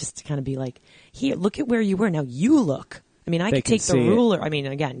thing just to kind of be like, here, look at where you were. Now you look. I mean, I could take the ruler. I mean,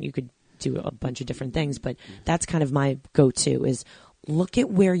 again, you could do a bunch of different things, but that's kind of my go-to is look at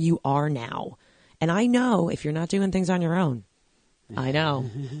where you are now. And I know if you're not doing things on your own, I know,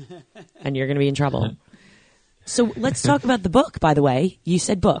 and you're going to be in trouble. So let's talk about the book, by the way. You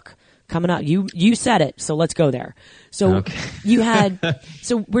said book coming up. You said it, so let's go there. So okay.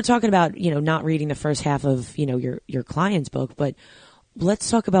 So we're talking about, you know, not reading the first half of, you know, your client's book, but let's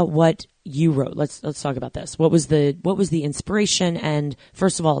talk about what you wrote. Let's talk about this. What was the inspiration? And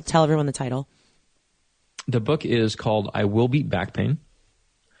first of all, tell everyone the title. The book is called I Will Beat Back Pain.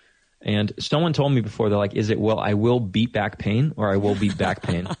 And someone told me before, they're like, is it, well, I will beat back pain or I will beat back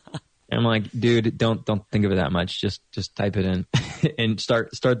pain? And I'm like, dude, don't think of it that much. Just type it in and start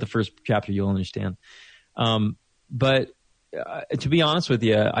the first chapter. You'll understand. But to be honest with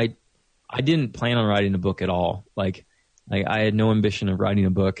you, I didn't plan on writing a book at all. Like I had no ambition of writing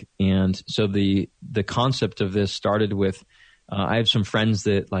a book. And so the concept of this started with, I have some friends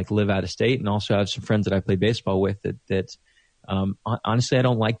that like live out of state, and also I have some friends that I play baseball with that honestly, I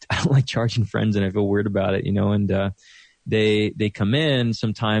don't like charging friends, and I feel weird about it, you know, and, they come in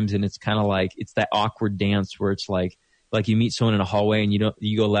sometimes, and it's kind of like, it's that awkward dance where it's like you meet someone in a hallway and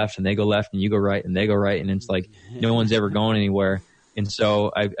you go left and they go left and you go right and they go right. And it's like, no one's ever going anywhere. And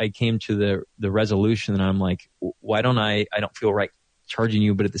so I came to the resolution, and I'm like, why don't I don't feel right charging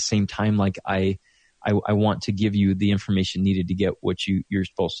you, but at the same time, like I want to give you the information needed to get what you're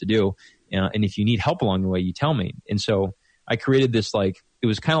supposed to do. And if you need help along the way, you tell me. And so I created this, like, it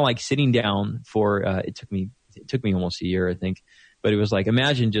was kind of like sitting down for, it took me almost a year, I think, but it was like,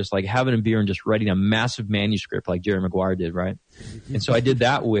 imagine just like having a beer and just writing a massive manuscript like Jerry Maguire did. Right. And so I did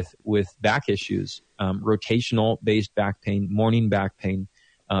that with back issues, rotational based back pain, morning back pain,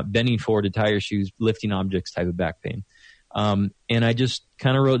 bending forward to tie your shoes, lifting objects type of back pain. And I just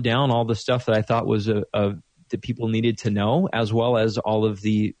kind of wrote down all the stuff that I thought was that people needed to know, as well as all of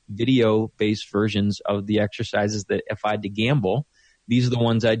the video-based versions of the exercises that if I had to gamble, these are the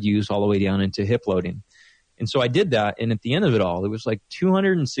ones I'd use all the way down into hip loading. And so I did that, and at the end of it all, it was like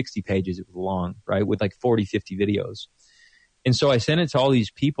 260 pages. It was long, right, with like 40, 50 videos. And so I sent it to all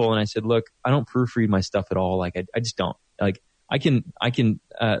these people, and I said, look, I don't proofread my stuff at all. Like, I just don't. Like, I can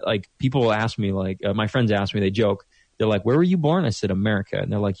like, people will ask me, like, my friends ask me, they joke. They're like, where were you born? I said, America.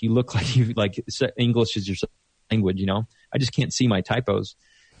 And they're like, you look like you, like, English is your language, you know? I just can't see my typos.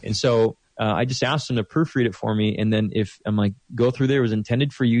 And so I just asked them to proofread it for me. And then if I'm like, go through there, it was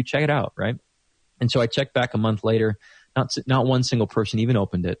intended for you, check it out, right? And so I checked back a month later, not one single person even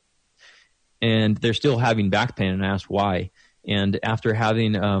opened it. And they're still having back pain, and I asked why. And after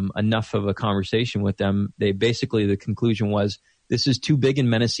having enough of a conversation with them, the conclusion was, this is too big and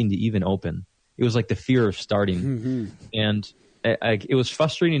menacing to even open. It was like the fear of starting. Mm-hmm. And it was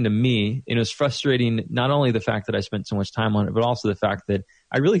frustrating to me. And it was frustrating not only the fact that I spent so much time on it, but also the fact that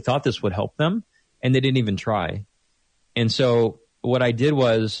I really thought this would help them, and they didn't even try. And so what I did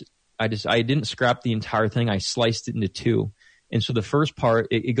was I didn't scrap the entire thing. I sliced it into two. And so the first part,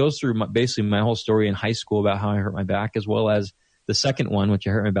 it goes through basically my whole story in high school about how I hurt my back, as well as the second one, which I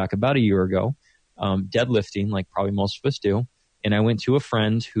hurt my back about a year ago, deadlifting, like probably most of us do. And I went to a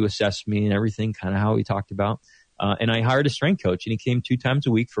friend who assessed me and everything, kind of how he talked about. And I hired a strength coach, and he came 2 times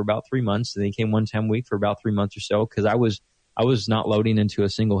a week for about 3 months. And then he came 1 time a week for about 3 months or so, because I was not loading into a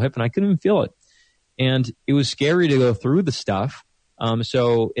single hip, and I couldn't even feel it. And it was scary to go through the stuff.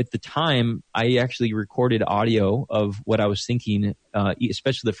 So at the time, I actually recorded audio of what I was thinking,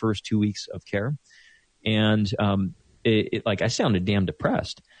 especially the first 2 weeks of care. And like, I sounded damn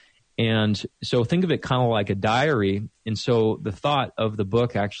depressed. And so think of it kind of like a diary. And so the thought of the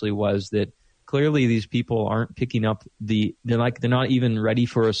book actually was that clearly these people aren't picking up they're not even ready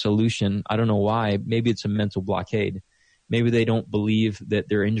for a solution. I don't know why. Maybe it's a mental blockade. Maybe they don't believe that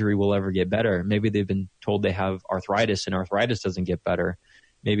their injury will ever get better. Maybe they've been told they have arthritis, and arthritis doesn't get better.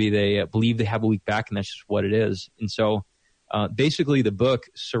 Maybe they believe they have a weak back, and that's just what it is. And so basically the book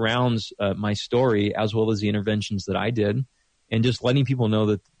surrounds my story, as well as the interventions that I did, and just letting people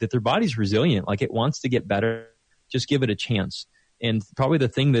know that their body's resilient. Like, it wants to get better. Just give it a chance. And probably the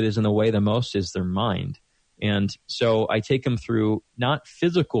thing that is in the way the most is their mind. And so I take them through not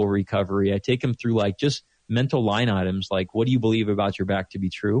physical recovery. I take them through like just mental line items. Like, what do you believe about your back to be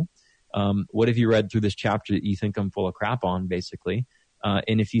true? What have you read through this chapter that you think I'm full of crap on, basically?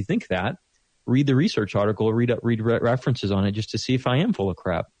 And if you think that, read the research article, read references on it just to see if I am full of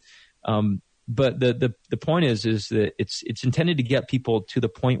crap. But the point is that it's intended to get people to the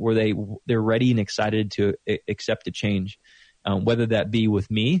point where they're ready and excited to accept a change, whether that be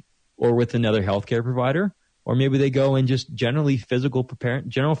with me or with another healthcare provider, or maybe they go and just general physical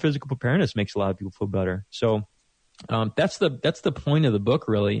preparedness makes a lot of people feel better. So that's the point of the book,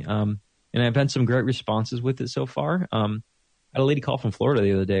 really. And I've had some great responses with it so far. I had a lady call from Florida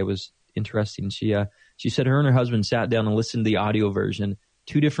the other day. It was interesting. She said her and her husband sat down and listened to the audio version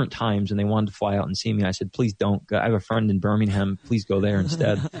 2 different times, and they wanted to fly out and see me. I said, please don't. I have a friend in Birmingham. Please go there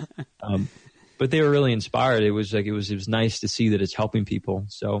instead. But they were really inspired. It was nice to see that it's helping people.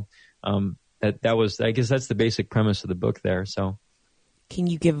 So that was, I guess that's the basic premise of the book there. So. Can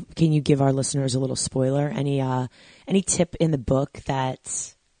you give our listeners a little spoiler? Any tip in the book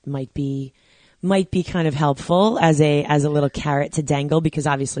that might be kind of helpful as a little carrot to dangle? Because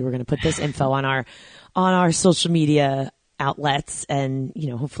obviously we're going to put this info on our social media outlets, and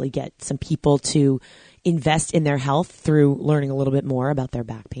hopefully get some people to invest in their health through learning a little bit more about their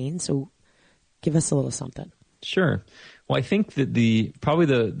back pain. So give us a little something. Sure. Well, I think that probably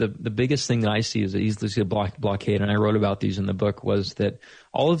the biggest thing that I see is the easily blockade, and I wrote about these in the book, was that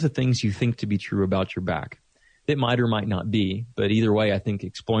all of the things you think to be true about your back, that might or might not be, but either way, I think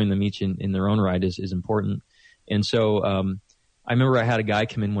exploring them each in their own right is important. And so I remember I had a guy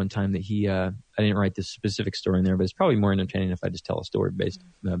come in one time that I didn't write this specific story in there, but it's probably more entertaining if I just tell a story based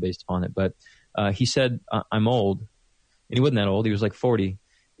upon it. But he said, I'm old. And he wasn't that old. He was like 40.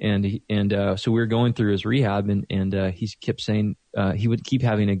 And so we were going through his rehab, and he kept saying he would keep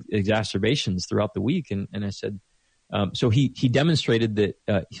having exacerbations throughout the week. And I said, so he demonstrated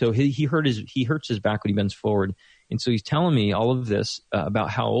that. So he hurts his back when he bends forward, and so he's telling me all of this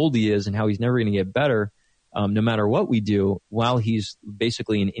about how old he is and how he's never going to get better, no matter what we do, while he's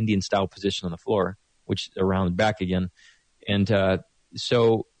basically in Indian style position on the floor, which around the back again. And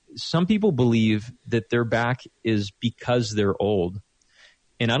so some people believe that their back is because they're old.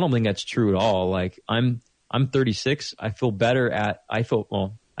 And I don't think that's true at all. Like I'm 36. I felt better at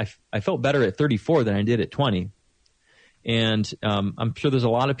 34 than I did at 20. And I'm sure there's a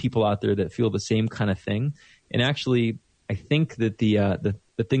lot of people out there that feel the same kind of thing. And actually, I think that the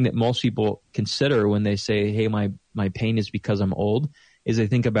thing that most people consider when they say, "Hey, my pain is because I'm old," is they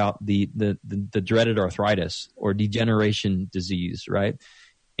think about the dreaded arthritis or degeneration disease, right?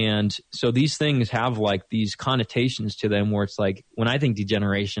 And so these things have like these connotations to them where it's like, when I think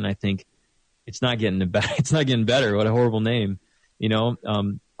degeneration, I think it's not getting better. It's not getting better. What a horrible name.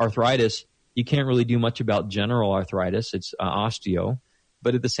 Arthritis, you can't really do much about general arthritis. It's osteo.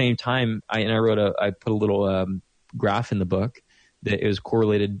 But at the same time, I put a little graph in the book that is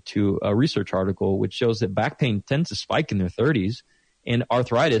correlated to a research article, which shows that back pain tends to spike in their 30s and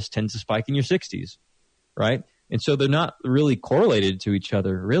arthritis tends to spike in your 60s, right? And so they're not really correlated to each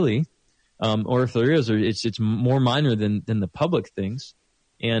other, really. Or if there is, it's more minor than the public thinks.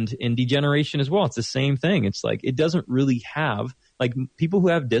 And in degeneration as well, it's the same thing. It's like it doesn't really have, like people who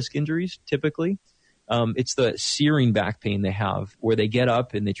have disc injuries, typically, it's the searing back pain they have where they get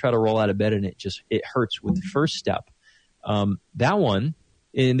up and they try to roll out of bed and it hurts with the first step. That one,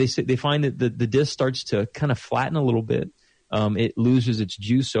 and they find that the disc starts to kind of flatten a little bit. It loses its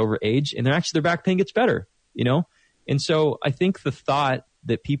juice over age, and their back pain gets better. And so I think the thought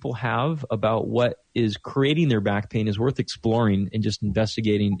that people have about what is creating their back pain is worth exploring and just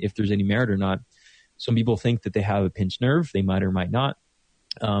investigating if there's any merit or not. Some people think that they have a pinched nerve. They might or might not.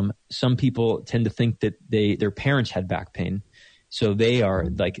 Some people tend to think that their parents had back pain. So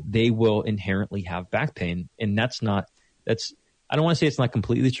they will inherently have back pain. And I don't want to say it's not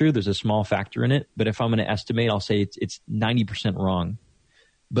completely true. There's a small factor in it. But if I'm going to estimate, I'll say it's 90% wrong.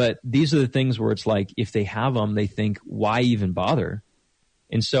 But these are the things where it's like, if they have them, they think, why even bother?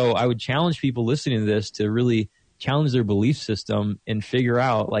 And so I would challenge people listening to this to really challenge their belief system and figure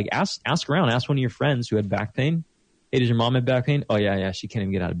out, like, ask around, ask one of your friends who had back pain. Hey, does your mom have back pain? Oh, yeah, she can't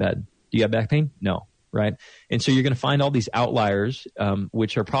even get out of bed. Do you have back pain? No, right? And so you're going to find all these outliers,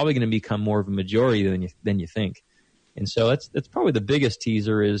 which are probably going to become more of a majority than you think. And so that's probably the biggest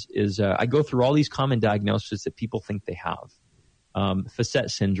teaser is I go through all these common diagnoses that people think they have.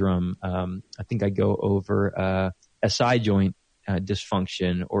 Facet syndrome. I think I go over SI joint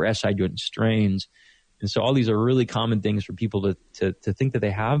dysfunction or SI joint strains. And so all these are really common things for people to think that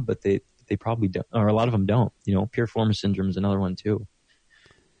they have, but they they probably don't, or a lot of them don't. Piriformis syndrome is another one too.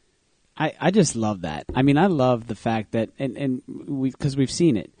 I just love that. I mean, I love the fact that, and because we've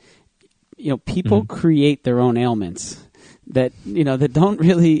seen it, people create their own ailments that don't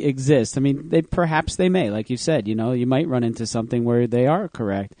really exist. I mean, perhaps they may, like you said, you might run into something where they are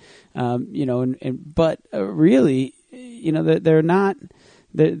correct, but really, they're not.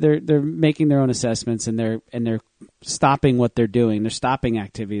 They're making their own assessments, and they're stopping what they're doing. They're stopping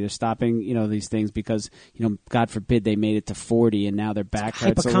activity. They're stopping these things because God forbid they made it to 40 and now their back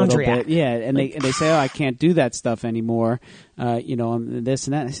hurts a little bit. Yeah, and they say, oh, I can't do that stuff anymore. This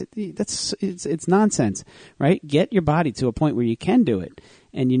and that. I said, it's nonsense, right? Get your body to a point where you can do it,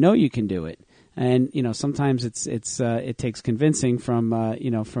 and you can do it. And sometimes it takes convincing from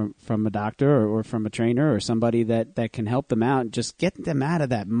a doctor or from a trainer or somebody that can help them out. Just get them out of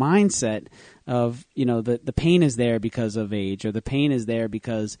that mindset of the pain is there because of age, or the pain is there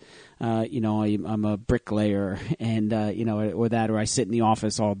because I'm a bricklayer and or I sit in the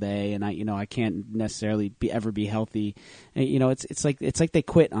office all day and I can't necessarily ever be healthy. It's like they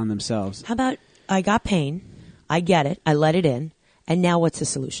quit on themselves. How about I got pain, I get it, I let it in, and now what's the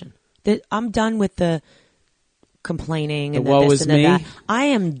solution? That I'm done with the complaining and the this and the that. I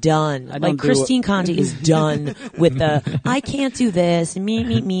am done. Like Christine Conti is done with the I can't do this,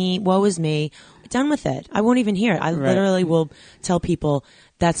 me, woe is me. Done with it. I won't even hear it. I literally will tell people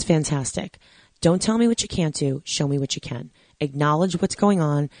that's fantastic. Don't tell me what you can't do. Show me what you can. Acknowledge what's going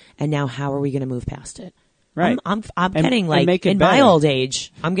on, and now how are we going to move past it? Right. I'm getting like in my old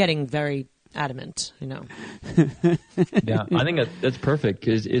age, I'm getting very adamant, Yeah, I think that's perfect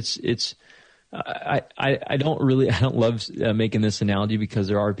because I don't love making this analogy because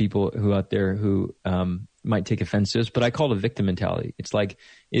there are people who out there who might take offense to this, but I call it a victim mentality. It's like,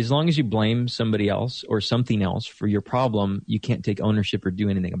 as long as you blame somebody else or something else for your problem, you can't take ownership or do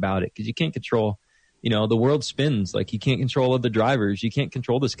anything about it because you can't control, the world spins. Like, you can't control other drivers. You can't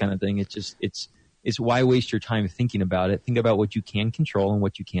control this kind of thing. It's why waste your time thinking about it? Think about what you can control and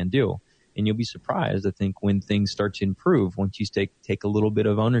what you can do. And you'll be surprised, I think, when things start to improve once you take a little bit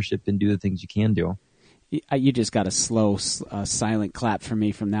of ownership and do the things you can do. You just got a slow, silent clap for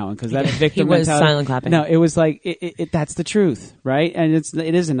me from that one because that victim he was mentality. Silent clapping. No, it was like that's the truth, right? And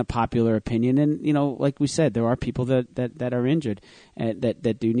it isn't a popular opinion, and like we said, there are people that are injured and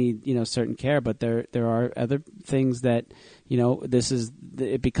that do need certain care, but there are other things that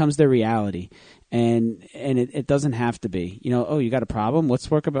it becomes their reality. And it doesn't have to be, oh, you got a problem. Let's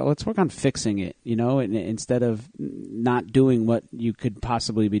work on fixing it, and instead of not doing what you could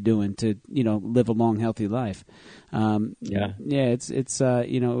possibly be doing to, live a long, healthy life. It's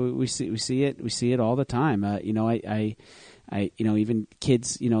we see it all the time. I even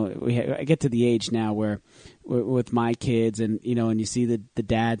kids, I get to the age now where with my kids and you see the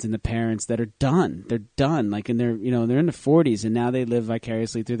dads and the parents that are done. They're done. Like, and they're in their 40s and now they live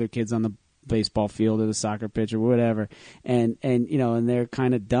vicariously through their kids on the baseball field or the soccer pitch or whatever, and they're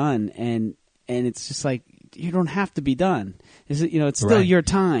kind of done, and it's just like, you don't have to be done. It's still your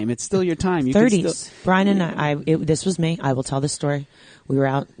time. It's still your time. You 30s. Brian and I this was me. I will tell this story. We were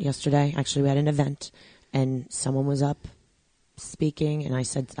out yesterday. Actually, we had an event, and someone was up speaking, and I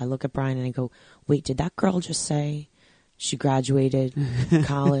look at Brian and I go, wait, did that girl just say she graduated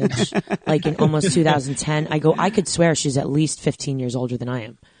college like in almost 2010? I go, I could swear she's at least 15 years older than I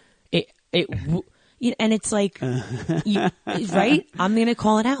am. And it's like, right? I'm going to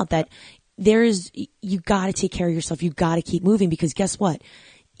call it out that you got to take care of yourself. You got to keep moving because guess what?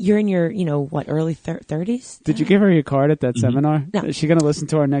 You're in your, early 30s? Did you give her your card at that seminar? No. Is she going to listen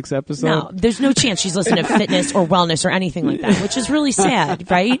to our next episode? No, there's no chance she's listening to fitness or wellness or anything like that, which is really sad,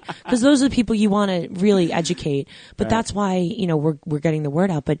 right? Because those are the people you want to really educate. But that's why, we're getting the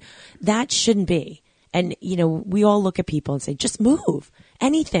word out. But that shouldn't be. And, we all look at people and say, just move.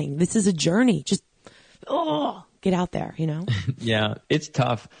 Anything. This is a journey. Just, get out there, Yeah, it's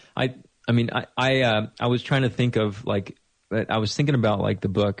tough. I was trying to think of I was thinking about the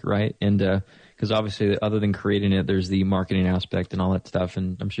book, right? And because obviously, other than creating it, there's the marketing aspect and all that stuff.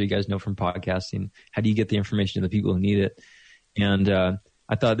 And I'm sure you guys know from podcasting, how do you get the information to the people who need it? And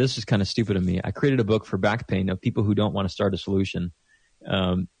I thought this is kind of stupid of me. I created a book for back pain of people who don't want to start a solution.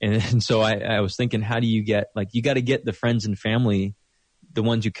 And so I was thinking, how do you get you got to get the friends and family, the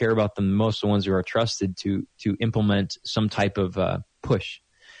ones who care about them the most, the ones who are trusted to implement some type of push.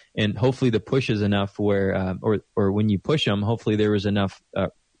 And hopefully the push is enough where, or when you push them, hopefully there was enough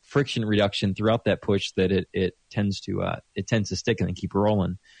friction reduction throughout that push that it tends to stick and then keep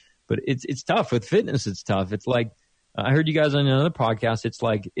rolling. But it's tough with fitness. It's tough. It's like, I heard you guys on another podcast. It's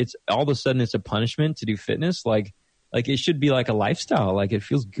like, it's all of a sudden it's a punishment to do fitness. Like, like it should be like a lifestyle. Like it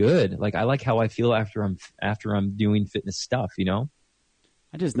feels good. Like I like how I feel after I'm doing fitness stuff, you know?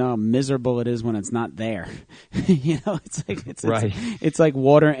 I just know how miserable it is when it's not there. You know, Right. It's like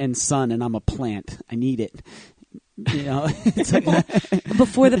water and sun, and I'm a plant. I need it. You know, it's like,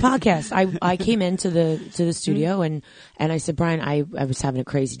 before the podcast, I came into the studio and I said, Brian, I was having a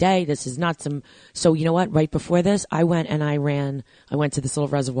crazy day. This is not so you know what? Right before this, I went to this little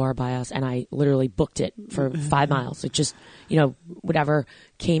reservoir by us and I literally booked it for 5 miles. It just, you know, whatever,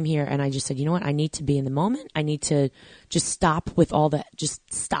 came here and I just said, you know what? I need to be in the moment. I need to just stop with all that.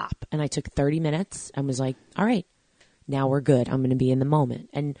 Just stop. And I took 30 minutes and was like, all right, now we're good. I'm going to be in the moment.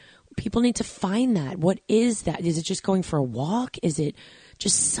 And people need to find that. What is that? Is it just going for a walk? Is it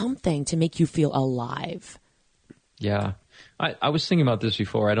just something to make you feel alive? Yeah. I was thinking about this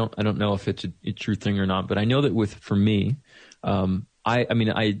before. I don't know if it's a true thing or not, but I know that for me, I've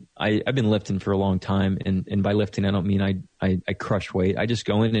been lifting for a long time, and by lifting, I don't mean I crush weight. I just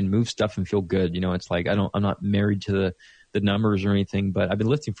go in and move stuff and feel good. You know, it's like I'm not married to the numbers or anything, but I've been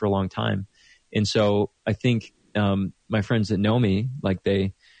lifting for a long time. And so I think, my friends that know me, like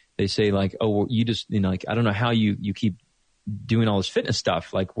they say like, oh, well, you just, you know, like, I don't know how you keep doing all this fitness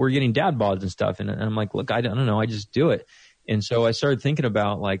stuff. Like we're getting dad bods and stuff. And I'm like, look, I don't know. I just do it. And so I started thinking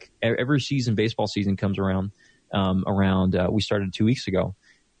about like every season, baseball season comes around, we started 2 weeks ago.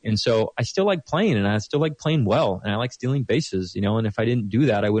 And so I still like playing, and I still like playing well, and I like stealing bases, you know, and if I didn't do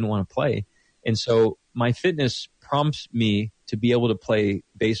that, I wouldn't want to play. And so my fitness prompts me to be able to play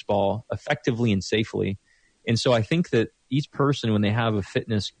baseball effectively and safely. And so I think that each person, when they have a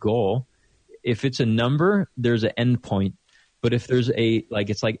fitness goal, if it's a number, there's an end point. But if there's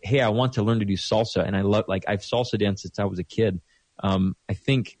it's like, hey, I want to learn to do salsa, and I've salsa danced since I was a kid. I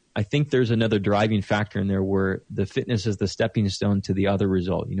think there's another driving factor in there where the fitness is the stepping stone to the other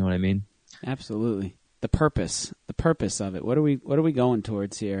result. You know what I mean? Absolutely. The purpose of it. What are we going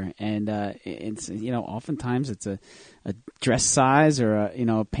towards here? And it's, you know, oftentimes it's a dress size or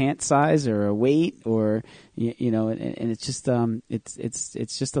a pant size or a weight or you know, and it's just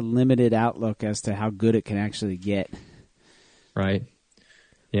it's just a limited outlook as to how good it can actually get. Right.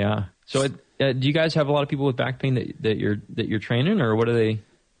 Yeah. So do you guys have a lot of people with back pain that you're training, or what do they?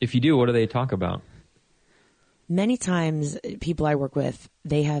 If you do, what do they talk about? Many times, people I work with,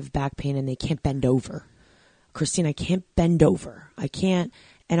 they have back pain and they can't bend over. Christine, I can't bend over. I can't.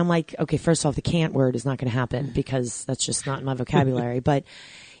 And I'm like, okay, first off, the can't word is not going to happen because that's just not in my vocabulary. But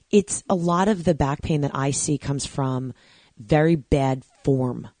it's a lot of the back pain that I see comes from very bad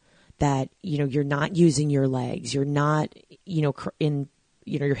form, that, you know, you're not using your legs. You're not, you know,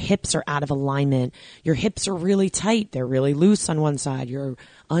 your hips are out of alignment. Your hips are really tight. They're really loose on one side. You're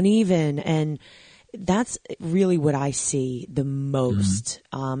uneven. And that's really what I see the most.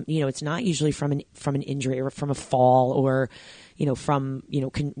 Mm-hmm. You know, it's not usually from an injury or from a fall or, you know, from, you know,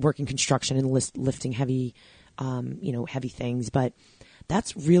 working construction and lifting heavy, heavy things. But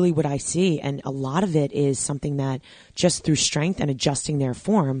that's really what I see. And a lot of it is something that just through strength and adjusting their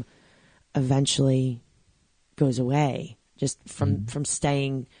form eventually goes away. Just from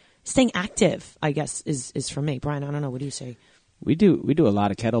staying active, I guess, is for me. Brian, I don't know. What do you say? We do a lot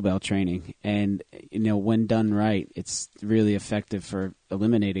of kettlebell training, and, you know, when done right, it's really effective for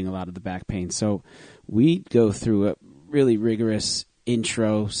eliminating a lot of the back pain. So we go through a really rigorous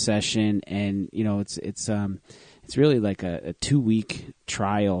intro session, and, you know, it's really like a 2-week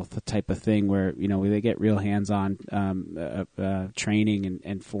trial type of thing where, you know, they get real hands-on training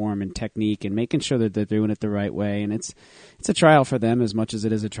and form and technique and making sure that they're doing it the right way. And it's a trial for them as much as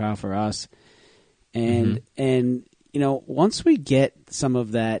it is a trial for us. And you know, once we get some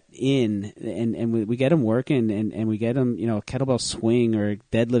of that in and we get them working and we get them, you know, a kettlebell swing or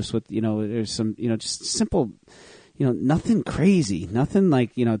deadlifts with, you know, there's some, you know, just simple, you know, nothing crazy, nothing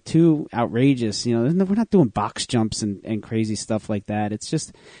like, you know, too outrageous. You know, we're not doing box jumps and crazy stuff like that.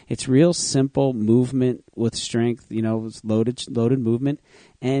 It's real simple movement with strength, you know, loaded movement.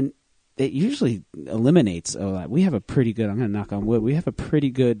 And it usually eliminates a lot. We have a pretty good, I'm going to knock on wood, we have a pretty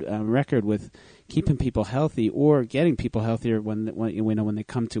good record with keeping people healthy or getting people healthier when they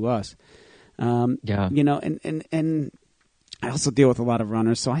come to us. You know, and I also deal with a lot of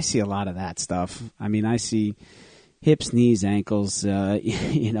runners, so I see a lot of that stuff. I mean, I see hips, knees, ankles,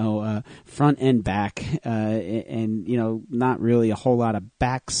 you know, front and back, and, you know, not really a whole lot of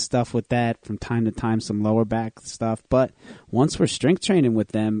back stuff with that. From time to time, some lower back stuff. But once we're strength training with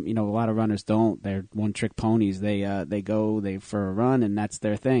them, you know, a lot of runners don't. They're one-trick ponies. They go for a run, and that's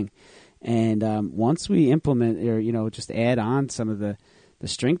their thing. And once we implement or, you know, just add on some of the the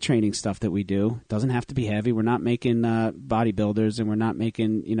strength training stuff that we do doesn't have to be heavy. We're not making bodybuilders, and we're not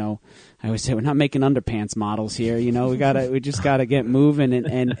making, I always say we're not making underpants models here. We just gotta get moving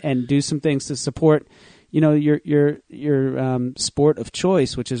and do some things to support, your sport of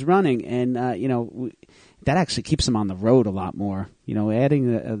choice, which is running, and that actually keeps them on the road a lot more.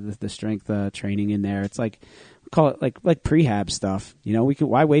 Adding the strength training in there, it's like, call it like prehab stuff.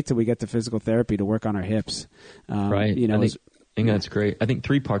 Why wait till we get to physical therapy to work on our hips? Right. I think that's great. I think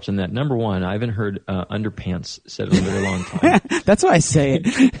 3 parts on that. Number one, I haven't heard underpants said in a very long time. That's why I say it.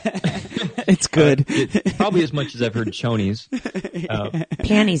 It's good. Probably as much as I've heard chonies.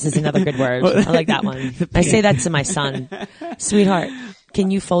 Panties is another good word. I like that one. I say that to my son. Sweetheart,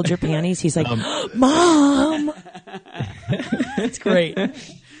 can you fold your panties? He's like, Mom! It's great.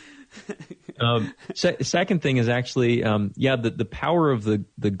 Second thing is actually, the power of the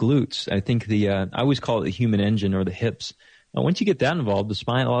glutes. I think I always call it the human engine or the hips. Once you get that involved,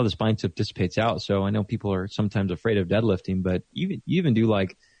 a lot of the spine stuff dissipates out. So I know people are sometimes afraid of deadlifting, but you even do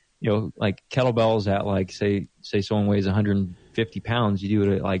like kettlebells at like, say someone weighs 150 pounds, you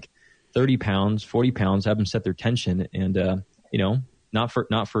do it at like 30 pounds, 40 pounds, have them set their tension and, not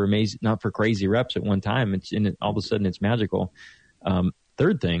for crazy reps at one time. All of a sudden it's magical.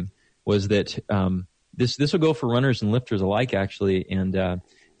 Third thing was that, this will go for runners and lifters alike actually. And,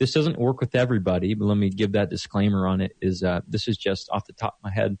 this doesn't work with everybody, but let me give that disclaimer on it is, this is just off the top of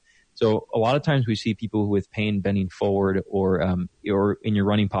my head. So a lot of times we see people with pain bending forward or in your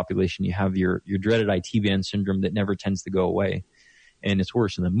running population, you have your dreaded IT band syndrome that never tends to go away. And it's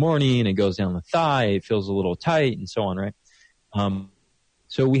worse in the morning, it goes down the thigh, it feels a little tight and so on, right?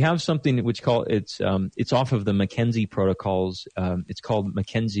 So we have something which it's off of the McKenzie protocols. It's called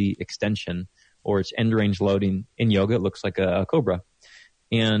McKenzie extension, or it's end range loading. In yoga, it looks like a cobra.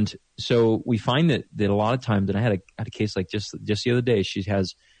 And so we find that a lot of times, and I had a case like just the other day, she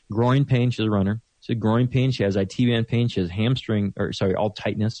has groin pain. She's a runner. She has groin pain. She has IT band pain. She has all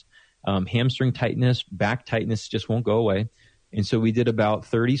tightness, hamstring tightness, back tightness just won't go away. And so we did about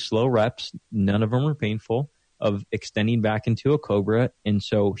 30 slow reps. None of them were painful, of extending back into a cobra. And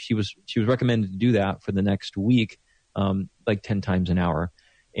so she was recommended to do that for the next week, like 10 times an hour.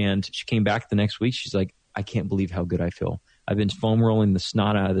 And she came back the next week. She's like, I can't believe how good I feel. I've been foam rolling the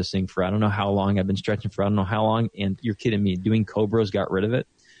snot out of this thing for I don't know how long. I've been stretching for I don't know how long. And you're kidding me. Doing cobras got rid of it.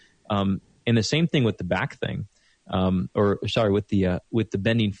 And the same thing with the back thing, with the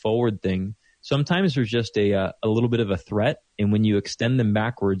bending forward thing. Sometimes there's just a little bit of a threat. And when you extend them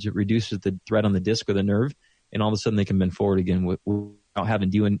backwards, it reduces the threat on the disc or the nerve. And all of a sudden they can bend forward again without having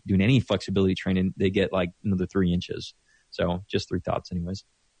doing any flexibility training. They get like another 3 inches. So just 3 thoughts anyways.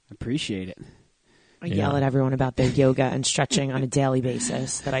 Appreciate it. I yell at everyone about their yoga and stretching on a daily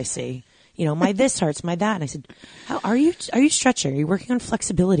basis that I see. My this hurts, my that. And I said, how are you stretching? Are you working on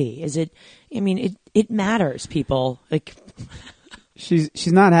flexibility? It matters, people. Like,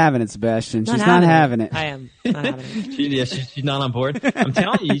 she's not having it, Sebastian. She's not having it. I am not having it. She's not on board. I'm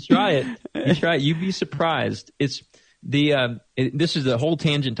telling you, you try it. You try it. You'd be surprised. It's this is the whole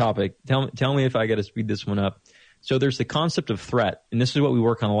tangent topic. Tell me if I got to speed this one up. So there's the concept of threat, and this is what we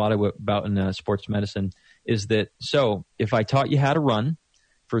work on a lot about in sports medicine, is that, so if I taught you how to run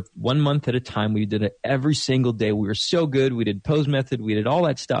for 1 month at a time, we did it every single day. We were so good. We did pose method. We did all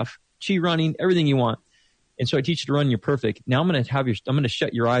that stuff, chi running, everything you want. And so I teach you to run, you're perfect. Now I'm going to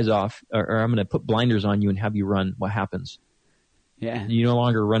shut your eyes off, or I'm going to put blinders on you and have you run. What happens? Yeah. You no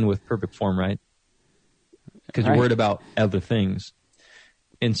longer run with perfect form, right? Because you're worried about other things.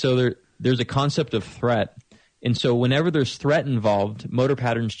 And so there's a concept of threat. And so whenever there's threat involved, motor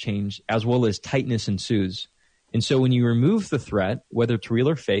patterns change as well as tightness ensues. And so when you remove the threat, whether it's real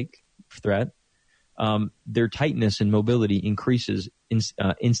or fake threat, their tightness and mobility increases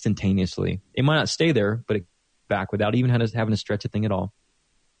instantaneously. It might not stay there, but it back without even having to stretch a thing at all.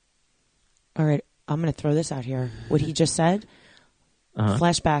 All right, I'm going to throw this out here. What he just said,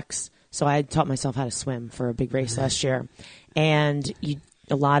 flashbacks. So I taught myself how to swim for a big race last year. And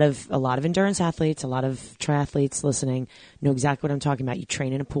a lot of endurance athletes, a lot of triathletes listening know exactly what I'm talking about. You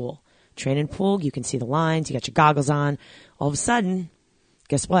train in a pool. You can see the lines, you got your goggles on. All of a sudden,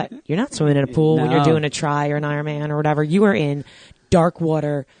 guess what? You're not swimming in a pool when you're doing a tri or an Ironman or whatever. You are in dark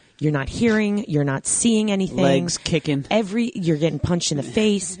water. You're not hearing, you're not seeing anything. Legs kicking. You're getting punched in the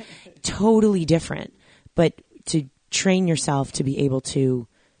face. Totally different. But to train yourself to be able to,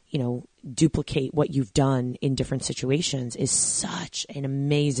 duplicate what you've done in different situations is such an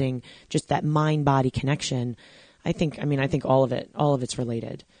amazing, just that mind-body connection. I think all of it's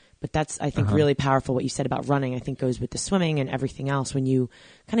related. But that's, I think, really powerful what you said about running. I think goes with the swimming and everything else. When you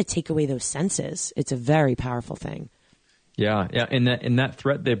kind of take away those senses, it's a very powerful thing. Yeah, and that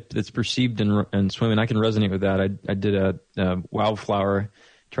threat that's perceived in swimming, I can resonate with that. I did a wildflower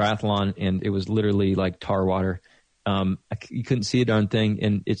triathlon, and it was literally like tar water. You couldn't see a darn thing,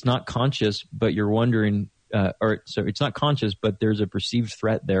 and it's not conscious, but you're wondering, so it's not conscious, but there's a perceived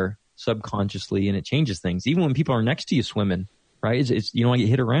threat there subconsciously, and it changes things. Even when people are next to you swimming, right? It's you don't want to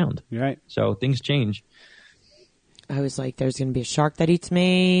get hit around. Right. So things change. I was like, there's going to be a shark that eats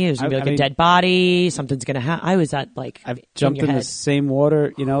me. There's going to be a dead body. Something's going to happen. I was at like, I've jumped in the same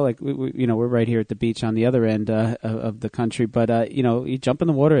water, like, we're right here at the beach on the other end of the country. But, you jump in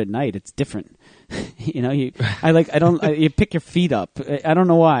the water at night. It's different. You pick your feet up. I don't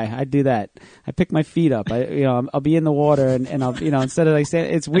know why I do that. I pick my feet up. I'll be in the water and I'll, instead of like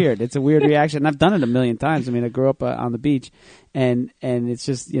saying, it's weird. It's a weird reaction. And I've done it a million times. I mean, I grew up on the beach and it's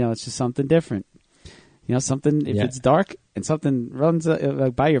just, it's just something different. Something if it's dark and something runs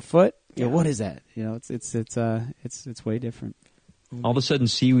by your foot. What is that? It's way different. All of a sudden,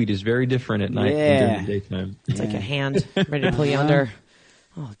 seaweed is very different at night than during the daytime. It's like a hand ready to pull you under.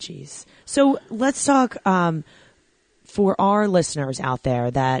 Oh, geez. So let's talk for our listeners out there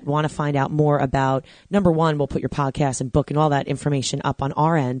that want to find out more about. Number one, we'll put your podcast and book and all that information up on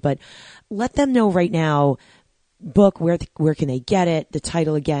our end, but let them know right now. Book, where can they get it, the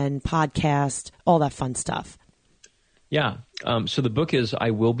title again, podcast, all that fun stuff. Yeah. So the book is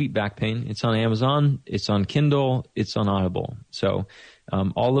I Will Beat Back Pain. It's on Amazon. It's on Kindle. It's on Audible. So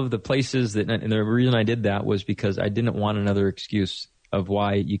all of the places and the reason I did that was because I didn't want another excuse of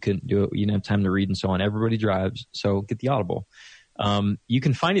why you couldn't do it. You didn't have time to read and so on. Everybody drives. So get the Audible. You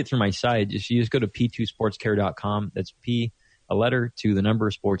can find it through my site. You just go to p2sportscare.com. That's P, a letter to the number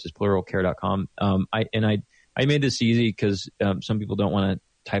of sports is plural care.com. I made this easy because some people don't want to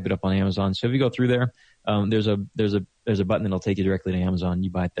type it up on Amazon. So if you go through there, there's a button that'll take you directly to Amazon. You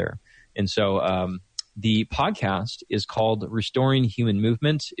buy it there. And so the podcast is called Restoring Human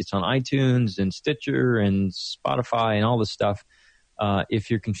Movement. It's on iTunes and Stitcher and Spotify and all this stuff. If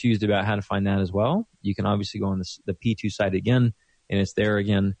you're confused about how to find that as well, you can obviously go on the P2 site again, and it's there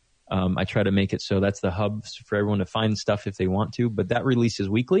again. I try to make it so that's the hub for everyone to find stuff if they want to, but that releases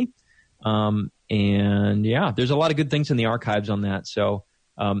weekly. And yeah, there's a lot of good things in the archives on that. So,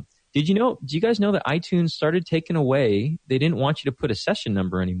 do you guys know that iTunes started taking away, they didn't want you to put a session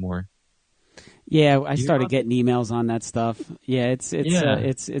number anymore. Yeah, I started getting emails on that stuff. Yeah,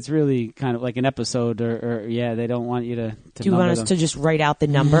 it's really kind of like an episode or they don't want you to do you want us to just write out the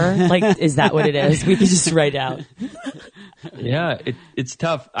number? Like, is that what it is? We can just write out. Yeah, it's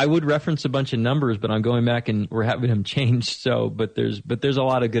tough. I would reference a bunch of numbers, but I'm going back and we're having them changed. So, but there's a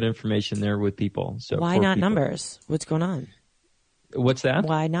lot of good information there with people. So why not numbers? What's going on? What's that?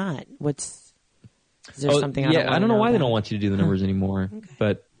 Why not? Is there something? I don't know why they don't want you to do the numbers anymore. Okay.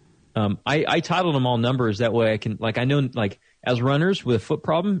 But I titled them all numbers. That way I can I know as runners with a foot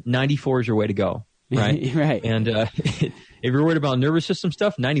problem, 94 is your way to go. Right. Right. And if you're worried about nervous system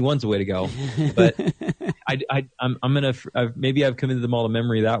stuff, 91's the way to go. But I'm gonna maybe I've committed them all to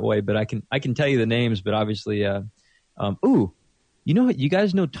memory that way. But I can tell you the names. But obviously, you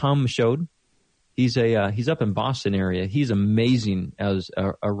guys know Tom Michaud? He's up in Boston area. He's amazing as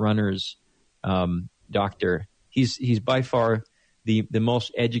a runner's doctor. He's by far the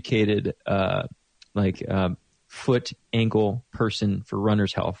most educated foot ankle person for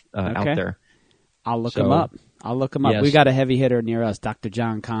runner's health out there. I'll look him up. Yes. We got a heavy hitter near us, Dr.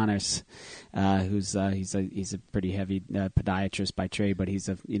 John Connors, who's he's a pretty heavy podiatrist by trade, but he's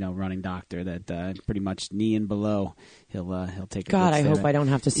a running doctor that pretty much knee and below he'll take. God, I hope I don't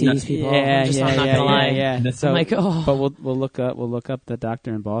have to see these people. Yeah, I'm not gonna lie. Yeah. So, I'm like, but we'll look up the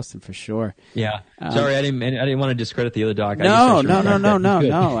doctor in Boston for sure. Yeah. Sorry, I didn't want to discredit the other doc.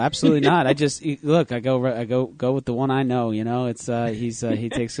 No, absolutely not. I just look. I go with the one I know. It's he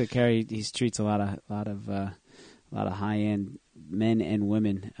takes good care. He treats a lot of high end men and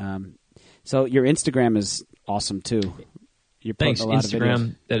women. So your Instagram is awesome too. You're Thanks. A lot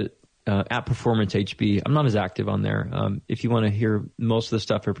Instagram of videos. At Performance HB. I'm not as active on there. If you want to hear most of the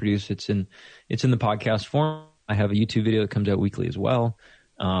stuff I produce, it's in the podcast form. I have a YouTube video that comes out weekly as well.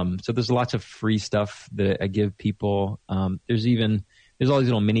 So there's lots of free stuff that I give people. There's all these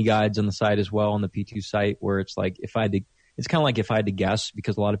little mini guides on the site as well on the P2 site where it's like it's kind of like if I had to guess,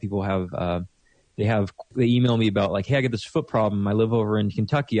 because a lot of people have they email me about like, hey, I got this foot problem. I live over in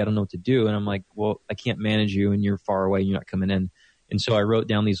Kentucky. I don't know what to do. And I'm like, well, I can't manage you and you're far away and you're not coming in. And so I wrote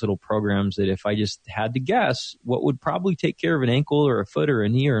down these little programs that if I just had to guess what would probably take care of an ankle or a foot or a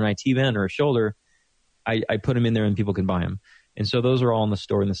knee or an IT band or a shoulder, I put them in there and people can buy them. And so those are all on the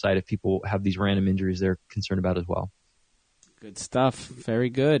store and the site if people have these random injuries they're concerned about as well. Good stuff. Very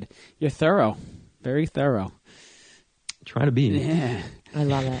good. You're thorough. Very thorough. try to be. Yeah. I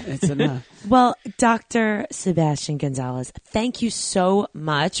love it. It's enough. Well, Dr. Sebastian Gonzalez, thank you so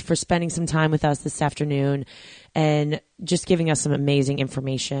much for spending some time with us this afternoon and just giving us some amazing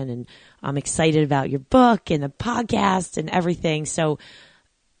information. And I'm excited about your book and the podcast and everything. So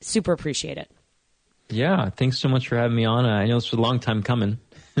super appreciate it. Yeah. Thanks so much for having me on. I know it's a long time coming.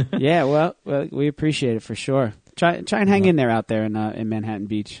 Yeah. Well, we appreciate it for sure. Try and hang in there out there in Manhattan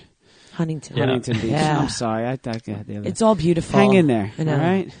Beach. Huntington. Yeah. Huntington Beach. Yeah. I'm sorry. I thought the other. It's all beautiful. Hang in there. I know. All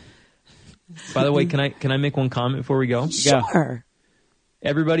right. By the way, can I make one comment before we go? Sure.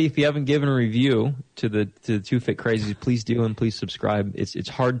 Everybody, if you haven't given a review to the Two Fit Crazies, please do, and please subscribe. It's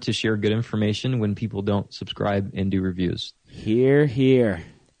hard to share good information when people don't subscribe and do reviews. Hear, hear.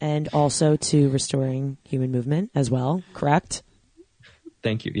 And also to Restoring Human Movement as well, correct?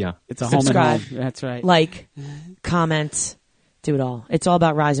 Thank you. Yeah. It's a home and Subscribe. home. That's right. Like, comment, do it all. It's all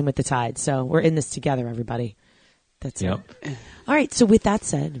about rising with the tide. So we're in this together, everybody. That's Yep. it. All right. So with that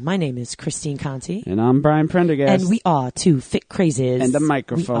said, my name is Christine Conti. And I'm Brian Prendergast. And we are Two Fit Crazies. And the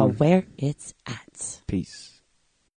microphone. We are where it's at. Peace.